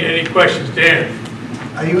 Any questions? Dan?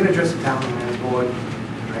 Are you going to address the town manager's board,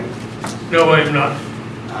 right? No, I am not.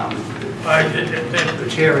 The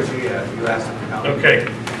chair is here. You asked him to come. Okay,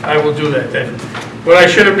 I will do that then. What I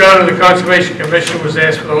should have done in the Conservation Commission was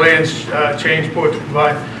ask for the Lands Change Board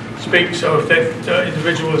to speak. So if that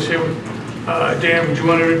individual is here, Dan, would you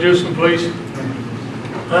want to introduce him, please?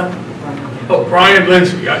 Huh? Oh, Brian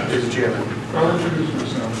Lindsay. Mr. Chairman. I'll introduce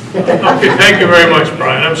myself. Okay, thank you very much,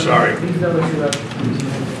 Brian. I'm sorry.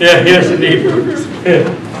 Yeah, he doesn't need to.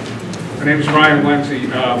 My name is Brian Lindsay.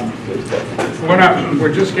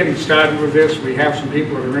 We're just getting started with this. We have some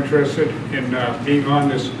people that are interested in being on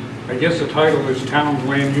this. I guess the title is Town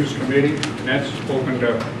Land Use Committee, and that's open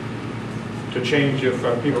to change if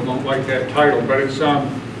people don't like that title. But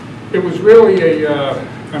it was really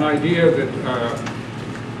an idea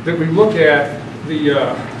that we look at.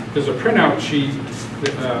 There's a printout sheet,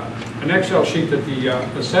 an Excel sheet that the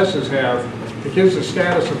assessors have. It gives the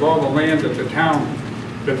status of all the land that the town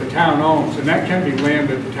owns, and that can be land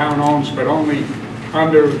that the town owns, but only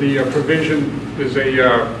under the provision. There's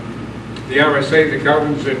the RSA that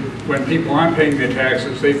governs it. When people aren't paying their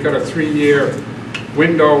taxes, they've got a 3-year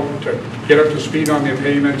window to get up to speed on their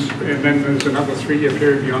payments, and then there's another 3-year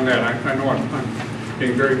period beyond that. I know I'm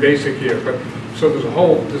being very basic here, but so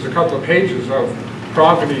there's a couple of pages of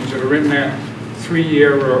properties that are in that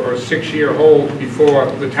 3-year or 6-year hold before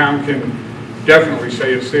the town can definitely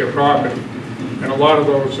say it's their property. And a lot of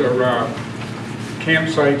those are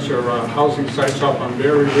campsites or housing sites up on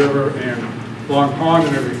Berry River and Long Pond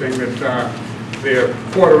and everything that they're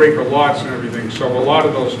quarter-acre lots and everything. So a lot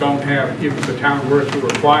of those don't have, even if the town were to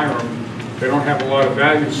acquire them, they don't have a lot of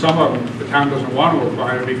value. Some of them, the town doesn't want to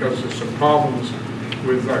acquire because there's some problems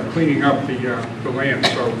with cleaning up the land.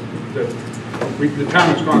 So the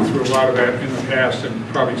town has gone through a lot of that in the past, and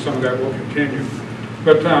probably some of that will continue.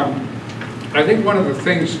 But I think one of the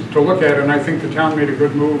things to look at, and I think the town made a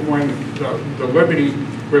good move when the Liberty,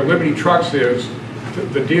 where Liberty Trucks is,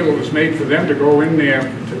 the deal that was made for them to go in there,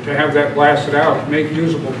 to have that blasted out, make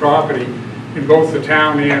usable property in both the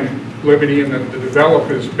town and Liberty, and the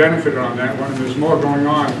developers benefited on that one, and there's more going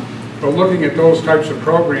on. But looking at those types of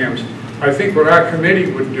programs, I think what our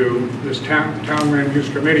committee would do, this town land use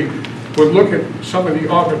committee, would look at some of the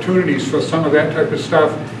opportunities for some of that type of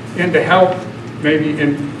stuff, and to help maybe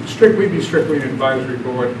be strictly an advisory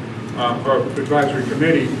board or advisory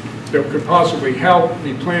committee that could possibly help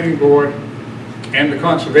the planning board and the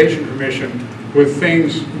Conservation Commission with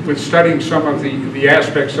things, with studying some of the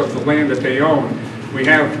aspects of the land that they own. We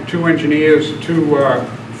have 2 engineers, 2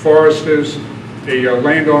 foresters, a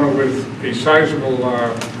landowner with a sizable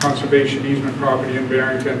conservation easement property in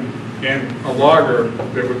Barrington, and a logger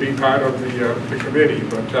that would be part of the committee.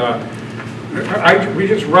 But we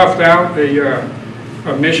just roughed out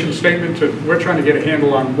a mission statement. We're trying to get a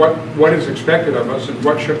handle on what is expected of us and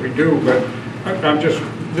what should we do. But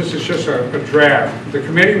this is just a draft. The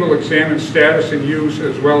committee will examine status and use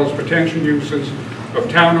as well as potential uses of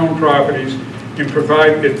town-owned properties and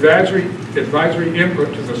provide advisory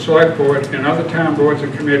input to the select board and other town boards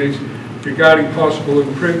and committees regarding possible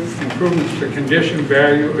improvements to condition,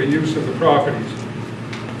 value, or use of the properties.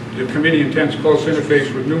 The committee intends close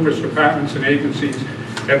interface with numerous departments and agencies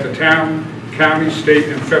at the town, county, state,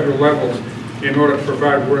 and federal levels in order to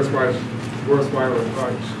provide worthwhile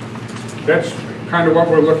advice. That's kind of what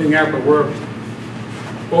we're looking at, but we're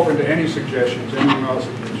open to any suggestions, anyone else's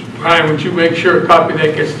suggestions. Ryan, would you make sure a copy of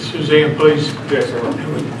that gets to Suzanne, please? Yes, sir.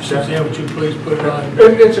 Suzanne, would you please put it on?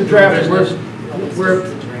 It's a draft.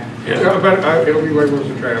 It'll be labeled as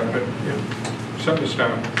a draft, but something to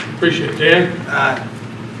start. Appreciate it. Dan?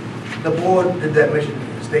 The board did that mission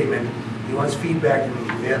statement. He wants feedback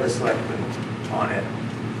from the other selectmen on it,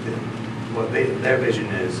 what their vision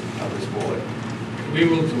is of this board.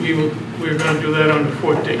 We're going to do that on the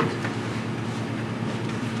 14th.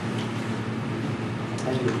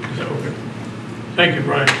 Is that okay? Thank you,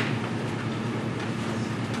 Brian.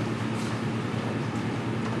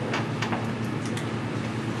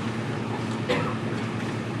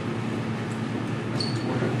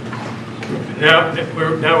 Now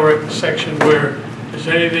we're at the section where, does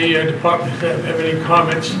any of the departments have any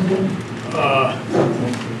comments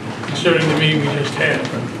concerning the meeting we just had?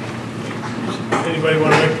 Anybody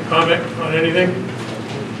want to make a comment on anything?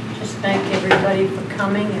 Just thank everybody for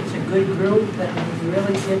coming. It's a good group, and we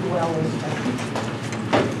really did well this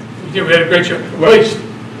time. Yeah, we had a great show. Please.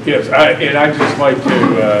 Yes, and I'd just like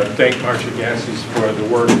to thank Marcia Gassis for the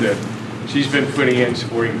work that she's been putting in,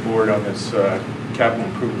 supporting the board on this capital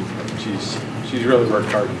improvement. She's really worked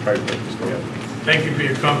hard and tried to put this together. Thank you for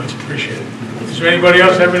your comments. Appreciate it. Does there anybody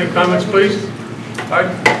else have any comments, please?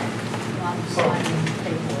 Pardon?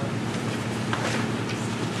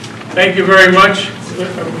 Thank you very much.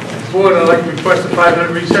 Board, I'd like to request a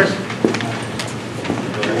 5-minute recess.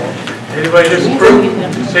 Anybody disapprove?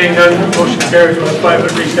 Seeing none, motion carries with a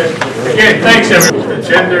 5-minute recess. Again, thanks everyone. The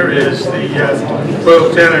agenda is the Royal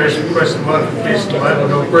Lieutenant has requested modification of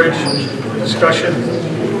Island Oak Bridge discussion.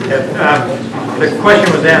 The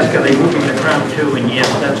question was asked, are they moving the crown too? And yes,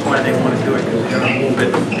 that's why they want to do it, because they're going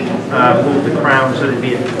to move the crown so it'd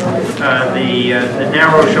be the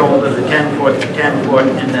narrow shoulder, the 10-foot,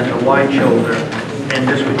 and then the wide shoulder. And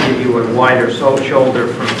this would give you a wider shoulder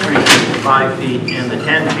from 3 feet to 5 feet, and the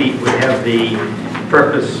 10 feet would have the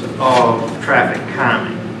purpose of traffic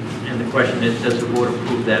calming. And the question is, does the board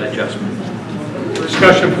approve that adjustment?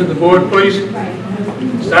 Discussion from the board, please.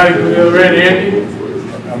 Starting from the other end, Andy.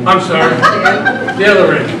 I'm sorry. The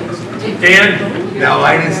other end. Dan? No,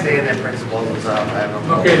 I didn't understand that principle.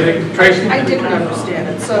 Okay, Tracy? I didn't understand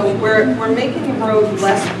it. So we're making the road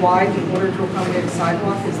less wide in order to accommodate a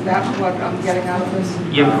sidewalk. Is that what I'm getting out of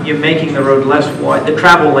this? You're making the road less wide, the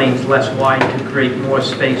travel lanes less wide to create more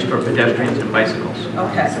space for pedestrians and bicycles.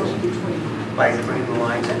 Okay. Like bringing the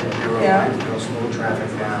lines in, narrow lines, it'll slow traffic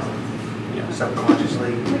down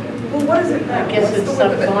subconsciously. Well, what is it now? I guess What's it's the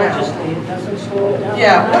width of it now? subconsciously, it doesn't slow it down.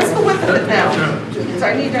 Yeah, what's the width of it now? Because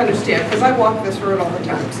I need to understand, because I walk this road all the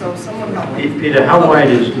time, so someone help me. Peter, how wide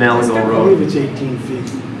is Malago Road? I believe it's 18 feet.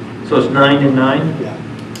 So it's 9 and 9? Yeah.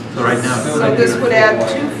 So right now. So this would add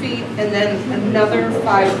 2 feet and then another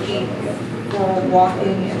 5 feet for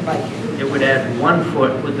walking and biking. It would add 1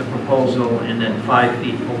 foot with the proposal and then 5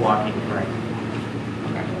 feet for walking. Right.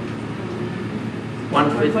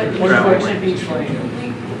 1 foot for travel lanes.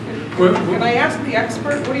 Can I ask the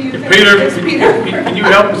expert, what do you think? Peter, Yes, Peter. can you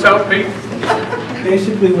help us out, Pete?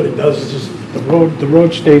 Basically, what it does is just the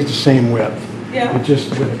road stays the same width. Yeah. It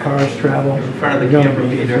just, where the cars travel, In front of the it's camera,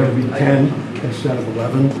 gonna be Peter. 10 instead of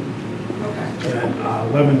 11. Okay. And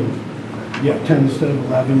 11, yeah, 10 instead of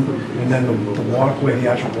 11. And then the walkway, the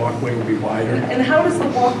actual walkway will be wider. And how does the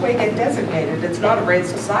walkway get designated? It's not a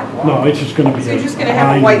raised sidewalk. No, it's just gonna be. So you're just gonna have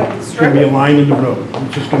a line- white It's gonna be a strip? line in the road.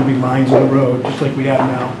 It's just gonna be lines in the road, just like we have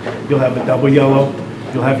now. You'll have a double yellow,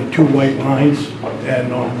 you'll have your 2 white lines,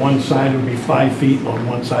 and on one side it'll be 5 feet, and on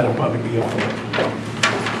one side it'll probably be a foot.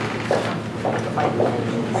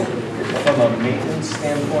 From a maintenance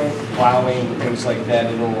standpoint, plowing, things like that,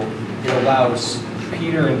 it allows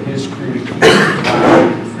Peter and his crew to keep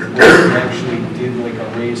plowing. Where you actually did like a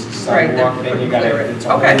raised Right, sidewalk, then you gotta, clear it. it's a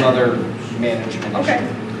whole Okay. other management issue. Okay,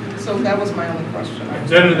 so that was my only question.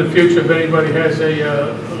 Then in the future, if anybody has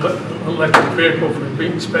a electric vehicle for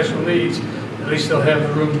being special needs, at least they'll have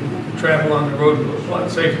the room to travel on the road a lot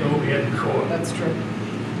safer than what we had before. That's true.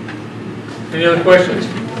 Any other questions?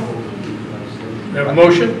 We have a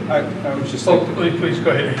motion? I would just Oh, like to please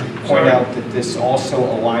go ahead. point Sorry. out that this also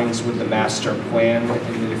aligns with the master plan, and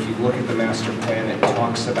that if you look at the master plan, it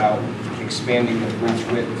talks about expanding the bridge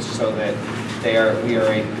width so that we are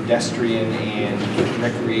a pedestrian and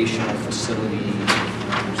recreational facility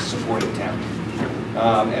supported town.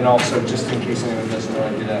 And also, just in case anyone doesn't know, I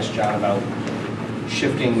did ask John about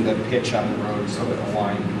shifting the pitch on the road so it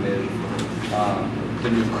aligned with the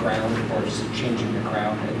new crown, or just changing the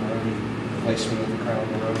crown in the road, placement of the crown in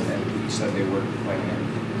the road, and he said they were planning on.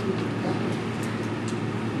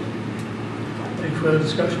 Any further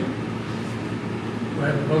discussion? Do I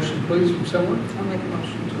have a motion, please, from someone? I'll make a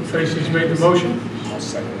motion. Tracy's made the motion. I'll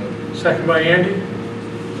second it. Second by Andy.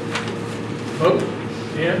 Vote.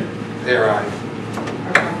 Dan? There, aye.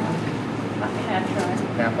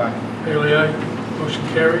 Nap aye. Bailey, aye. Motion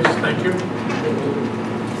carries. Thank you.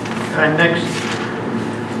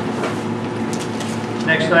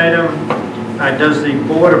 Next item, does the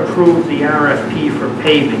board approve the RFP for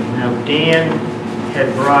paving? Now, Dan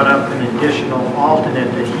had brought up an additional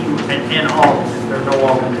alternate that an alternate, there are no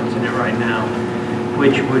alternates in it right now,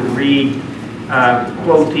 which would read,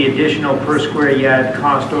 quote, the additional per square yard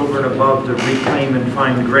cost over and above the reclaim and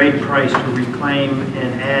fine grade price to reclaim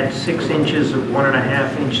and add 6 inches of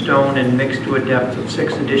 1.5 inch stone and mix to a depth of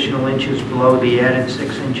 6 additional inches below the added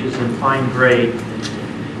 6 inches in fine grade.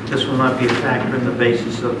 This will not be a factor in the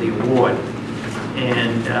basis of the award.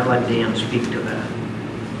 And I'll let Dan speak to that.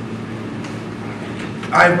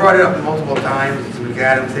 I brought it up multiple times, it's a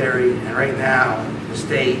McAdam theory, and right now, the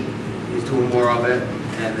state is doing more of it,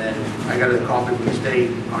 and then I got a copy from the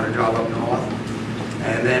state on a job up north,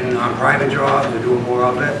 and then on private jobs, they're doing more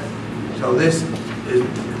of it. So this is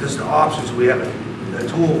just an option, so we have a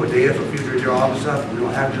tool for data for future jobs and stuff. We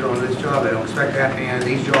don't have to do it on this job, I don't expect that to end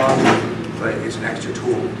these jobs, but it's an extra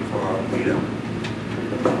tool for me to.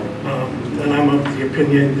 And I'm of the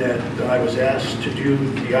opinion that I was asked to do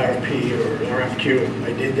the RFP or RFQ.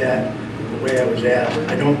 I did that the way I was asked.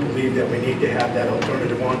 I don't believe that we need to have that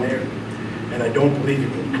alternative on there. And I don't believe you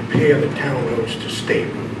can compare the town roads to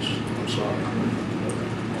state roads. I'm sorry.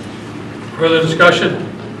 Further discussion?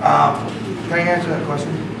 Can I answer that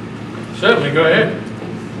question? Certainly, go ahead.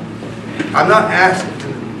 I'm not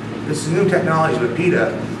asking, this is new technology with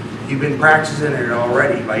PETA. You've been practicing it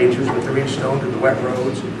already by introducing the 3-inch stone to the wet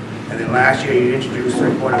roads, and then last year you introduced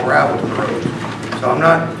 3-quarter gravel to the roads. So I'm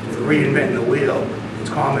not reinventing the wheel, it's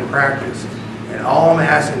common practice. And all I'm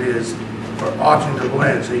asking is for option to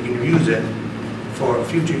blend, so you can use it for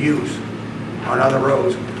future use on other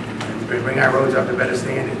roads, and bring our roads up to better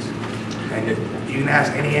standards. And if you can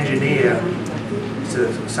ask any engineer, it's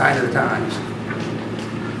a sign of the times.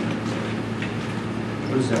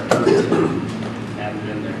 What is that? Added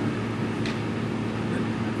in there.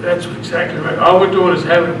 That's exactly right. All we're doing is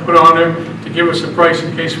having it put on there to give us a price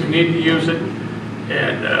in case we need to use it.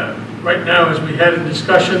 And right now, as we had in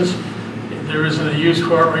discussions, there isn't a use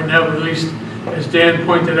for it right now, but at least, as Dan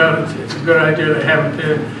pointed out, it's a good idea to have it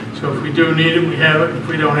there. So if we do need it, we have it. If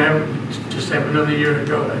we don't have it, we just have another year to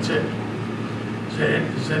go. That's it.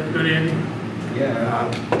 Is that good, Andy?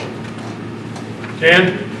 Yeah.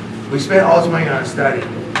 Dan? We spent all this money on a study,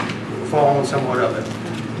 following somewhat of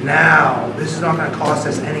it. Now, this is not going to cost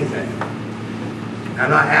us anything.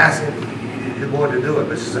 I'm not asking, need the board to do it.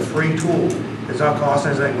 This is a free tool. It's not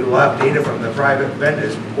costing us anything. We will have data from the private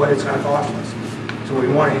vendors, what it's gonna cost us. So if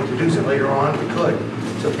we want to introduce it later on, we could.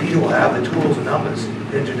 So Peter will have the tools and numbers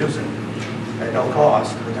to introduce it at no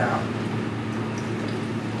cost to the town.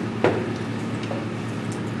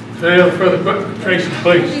 So any other further questions? Tracy, Have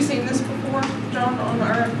please. you seen this before, John, on the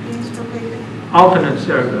RFPs for paving? Alternates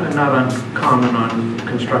are not uncommon on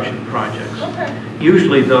construction projects. Okay.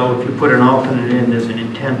 Usually, though, if you put an alternate in, there's an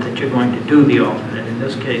intent that you're going to do the alternate. In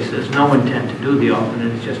this case, there's no intent to do the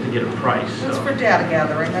alternate, it's just to get a price. It's So for data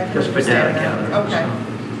gathering. I can just for data understand that. gathering.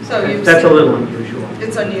 Okay. So you've That's a seen- little unusual,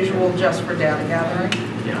 It's unusual just for data gathering?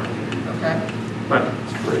 yeah. Okay. But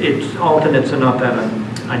alternates are not that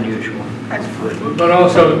unusual. But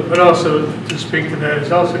also to speak to that,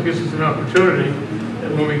 it also gives us an opportunity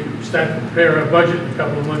that when we start to prepare our budget in a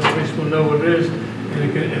couple of months, at least we'll know what it is, and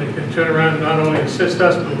it can turn around and not only assist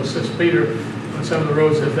us, but will assist Peter on some of the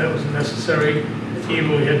roads if that was a necessary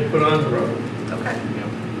evil we had to put on the road. Okay.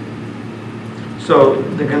 So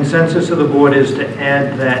the consensus of the board is to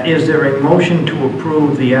add that. Is there a motion to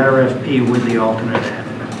approve the RFP with the alternate added?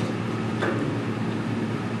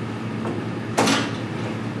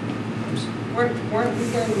 Weren't we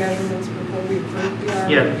getting measurements before we approved the RFP?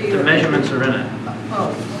 Yeah, the measurements are in it.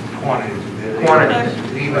 Oh. Quantities. Quantities.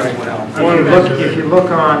 Email went out. If you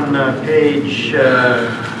look on page 6.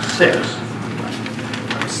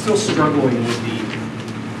 I'm still struggling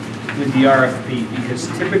with the RFP, because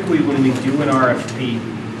typically when we do an RFP,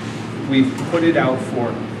 we've put it out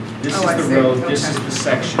for, this Oh, I is see. the road, this Okay. is the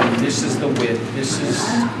section, this is the width, this is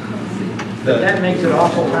the... That makes it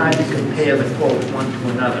awful hard to compare the quotes one to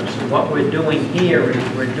another. So what we're doing here is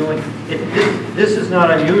this is not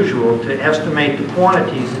unusual to estimate the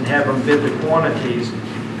quantities and have them bid the quantities,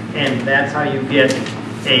 and that's how you get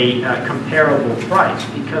a comparable price.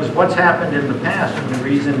 Because what's happened in the past, and the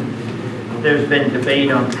reason there's been debate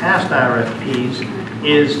on past RFPs,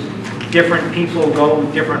 is different people go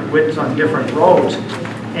different widths on different roads,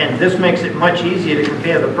 and this makes it much easier to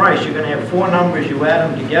compare the price. You're going to have 4 numbers, you add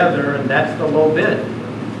them together, and that's the low bid.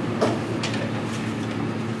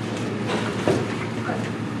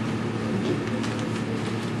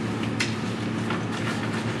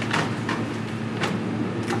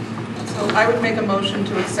 So I would make a motion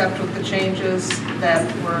to accept with the changes that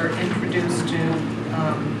were introduced to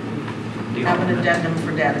have an addendum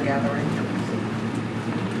for data gathering.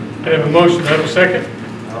 I have a motion, I have a second?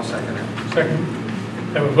 I'll second it. Second.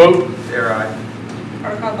 Have a vote? There, aye.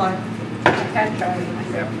 Hardikoff, aye.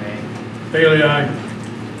 Bailey, aye.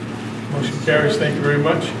 Motion carries, thank you very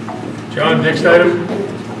much. John, next item?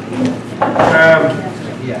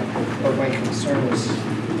 Yeah, but my concern was,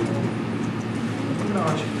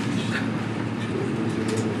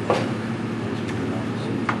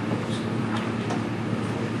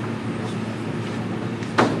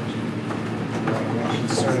 my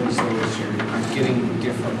concern is though is you're getting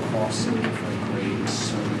different costs and different grades,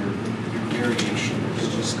 so your variation is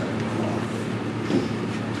just going to go off.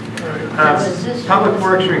 Public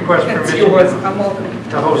Works request permission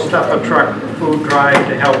to host Stuff a Truck food drive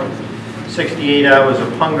to help 68 Hours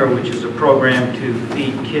of Hunger, which is a program to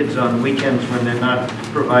feed kids on weekends when they're not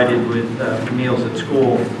provided with meals at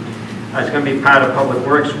school. It's going to be part of Public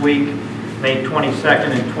Works Week, May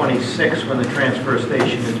 22nd and 26th, when the transfer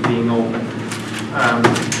station is being opened.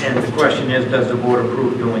 And the question is, does the board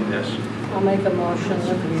approve doing this? I'll make a motion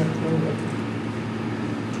that we approve it.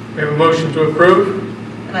 We have a motion to approve.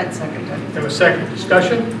 And I'd second it. Have a second.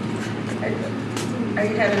 Discussion? I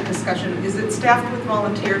had a discussion, is it staffed with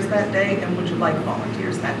volunteers that day, and would you like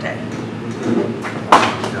volunteers that day?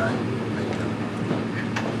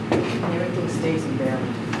 Everything stays in there.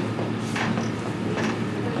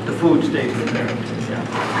 The food stays in there. Yeah.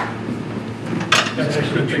 That's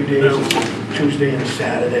Actually, 2 days, Tuesday and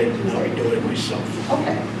Saturday, and I'll be doing it myself.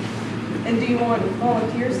 Okay. And do you want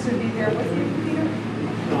volunteers to be there with you, Peter?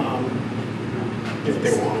 If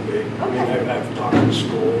they want to be. I mean, I've talked to the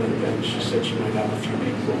school, and then she said she might have a few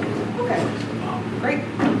people over. Okay, great.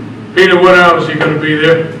 Peter, what hours are you going to be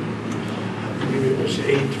there? I believe it was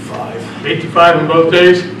 8 to 5. 8 to 5 on both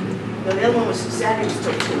days? No, the other one was Saturday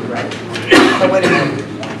still too, right? Oh, wait a minute.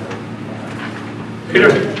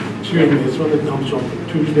 Peter? Excuse me, this one that comes on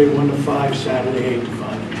Tuesday 1 to 5, Saturday 8 to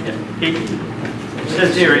 5. Yeah. It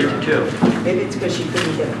says here 8 to 2. Maybe it's because she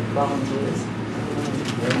couldn't get volunteers.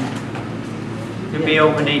 It'll be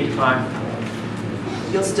open 8 to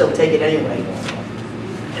 5. You'll still take it anyway.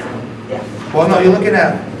 Yeah. Well, no, you're looking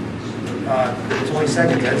at the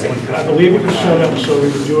 22nd, that's it. I believe it was set up so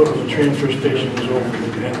we could do it when the transfer station was open.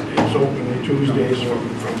 And it's open Tuesdays from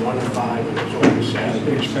 1 to 5, and it's open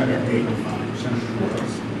Saturdays from 8 to 5.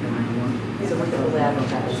 So We'll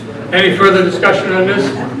advertise. Any further discussion on this?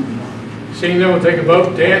 Seeing none, we'll take a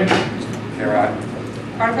vote. Dan?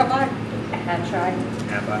 Hardikoff, aye. Hatch, aye.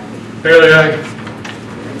 Fairly aye.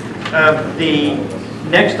 The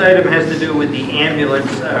next item has to do with the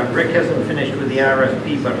ambulance. Rick hasn't finished with the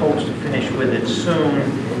RFP, but hopes to finish with it soon.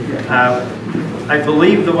 I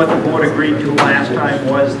believe that what the board agreed to last time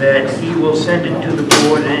was that he will send it to the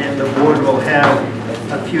board, and the board will have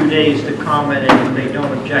a few days to comment, and if they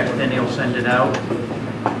don't object, then he'll send it out.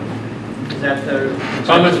 Is that the...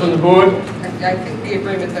 Comments from the board? I think the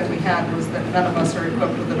agreement that we had was that none of us are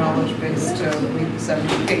equipped with the knowledge base to read the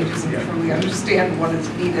 70 pages and truly understand what is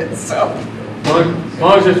needed, so. As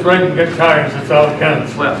long as it's right and get tires, that's all that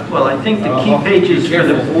counts. Well, I think the key pages for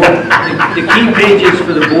the board, the key pages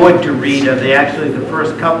for the board to read are actually the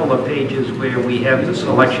first couple of pages where we have the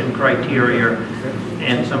selection criteria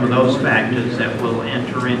and some of those factors that will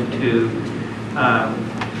enter into,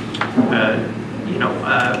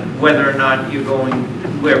 whether or not you're going,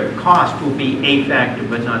 where cost will be a factor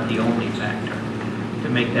but not the only factor, to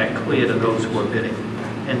make that clear to those who are bidding.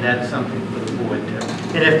 And that's something for the board to.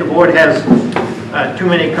 And if the board has too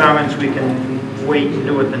many comments, we can wait and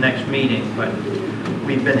do it the next meeting, but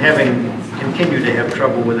we've been continue to have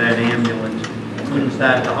trouble with that ambulance. We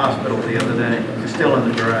started at the hospital the other day. It's still in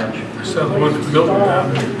the garage. I saw the one from Milton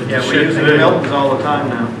down there. Yeah, we're using the Miltons all the time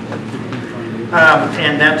now.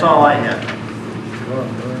 And that's all I have.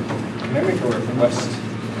 Can I make a request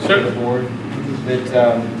to the board that,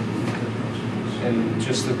 and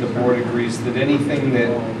just that the board agrees that anything that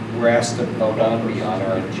we're asked to vote on be on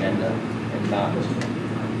our agenda and not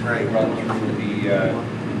run through the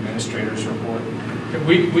administrator's report?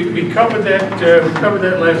 We covered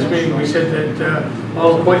that last meeting. We said that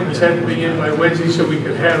all appointments had to be in by Wednesday so we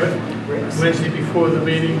could have it Wednesday before the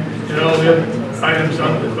meeting, and all the other items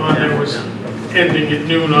on there was ending at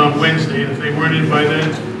noon on Wednesday, and if they weren't in by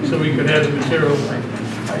then, so we could have the material.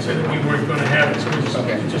 I said that we weren't going to have it, so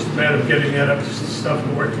it's just a matter of getting that up to stuff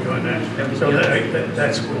and working on that. So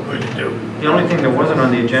that's what we're going to do. The only thing that wasn't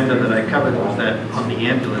on the agenda that I covered was that on the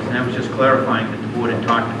ambulance, and I was just clarifying that the board had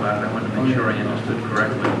talked about it. I wanted to make sure I understood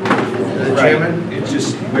correctly. Right. It's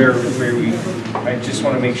just where we, I just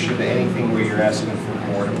want to make sure that anything where you're asking for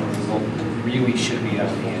board approval really should be on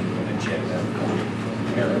the agenda.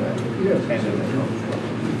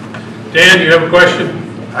 Dan, you have a question?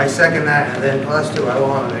 I second that, and then plus two, I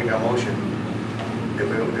want to make a motion. If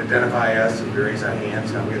we would identify us, if we raise our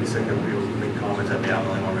hands, I'm getting sick of people making comments at me, I'm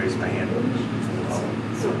the only one raising my hand.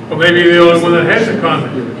 Well, maybe you're the only one that has a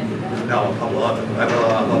comment. No, a couple of them, I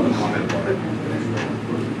love the comment, but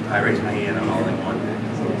I raise my hand, I'm the only one,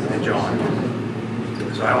 and John.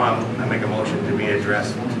 So I make a motion to be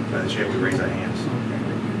addressed by the chair, we raise our hands.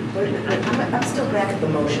 I'm still back at the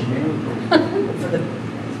motion.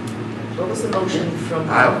 What was the motion from?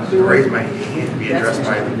 I raise my hand, be addressed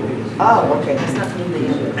by the board. Oh, okay, that's not in the...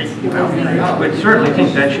 I would certainly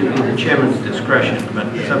think that should be the chairman's discretion, but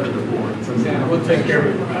it's up to the board. We'll take care of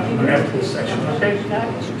it after this section, okay?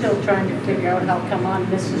 I'm still trying to figure out how come I'm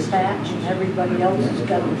Mrs. Hatch and everybody else has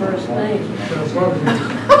got the first name.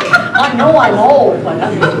 I know I'm old, but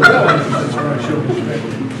I'm...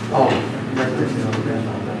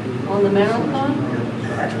 On the marathon?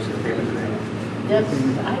 That's,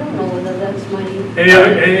 I don't know whether that's my...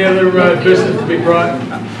 Any other business to be brought?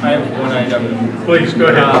 I have one item. Please, go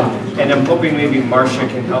ahead. And I'm hoping maybe Marcia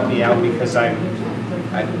can help me out because I'm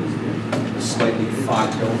slightly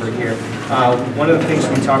fogged over here. One of the things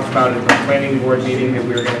we talked about at the planning board meeting that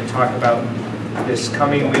we were going to talk about this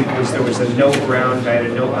coming week was there was a note around, I had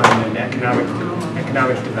a note on an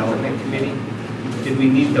economic development committee. Did we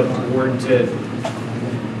need the board to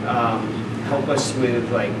help us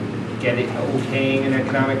with like getting okaying an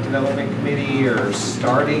economic development committee or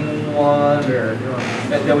starting one, or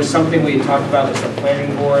that was something we had talked about as a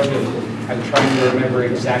planning board, and I'm trying to remember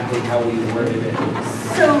exactly how we worded it.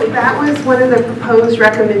 So that was one of the proposed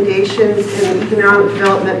recommendations in the Economic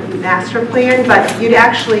Development Master Plan, but we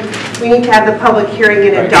need to have the public hearing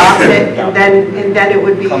and adopt it, and then it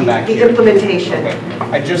would be the implementation. Okay.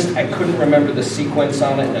 I couldn't remember the sequence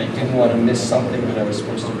on it, and I didn't want to miss something that I was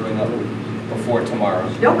supposed to bring up before tomorrow.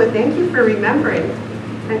 No, but thank you for remembering.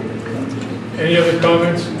 Any other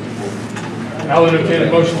comments? I'll entertain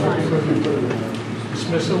a motion for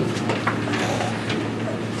dismissal.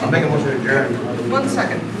 I'll make a motion to adjourn. 1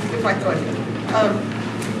 second, if I could.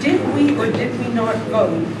 Did we or did we not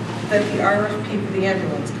vote that the RFP for the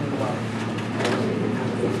ambulance can go out?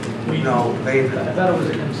 No, I thought it was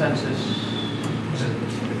a consensus.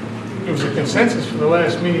 It was a consensus for the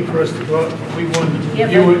last meeting for us to go out. We wanted to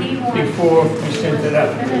Yeah, review but it before we sent it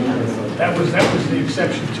out. That was the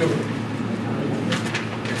exception to it.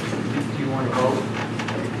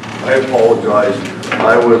 I apologize.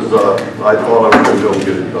 I thought I was going to be able to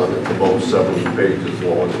get it done. It's about 70 pages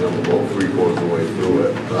long, and I'm about 3/4 of the way through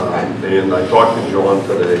it. And I talked to John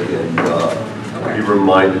today, and he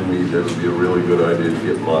reminded me that it would be a really good idea to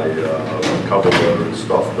get my cover letter and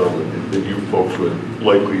stuff done, that you folks would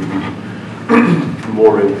likely be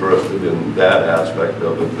more interested in that aspect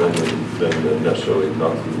of it than necessarily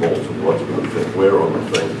nuts and bolts of what's going to fit where on the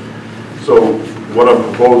thing. So what I'm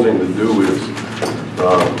proposing to do is,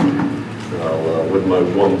 with my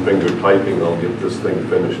one finger typing, I'll get this thing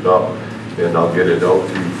finished up, and I'll get it out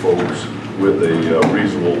to you folks with a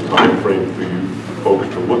reasonable time frame for you folks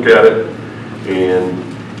to look at it. And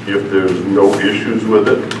if there's no issues with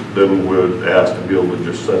it, then we're asked to be able to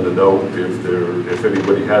just send it out. If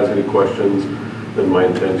anybody has any questions, then my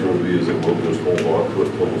intention would be is that we'll just hold on to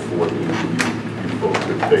it till the 14th. You folks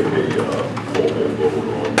could take a full vote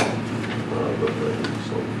on the thing.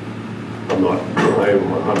 So I am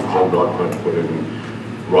 100% not trying to put any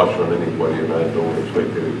rush on anybody, and I don't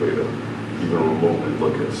expect anybody to even remotely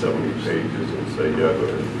look at 70 pages and say, yeah, go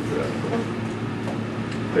ahead and do that.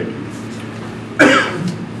 Thank you.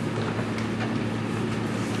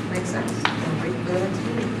 Makes sense. And we can go to the next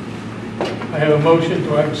meeting. I have a motion, do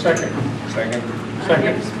I have a second? Second.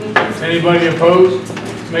 Second. Anybody opposed?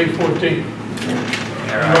 May 14th.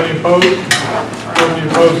 Anybody opposed? Nobody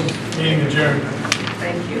opposed, meeting adjourned.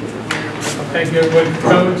 Thank you. Thank you everybody for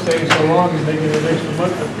coming, staying so long, and making it an extra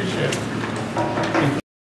month, I appreciate it.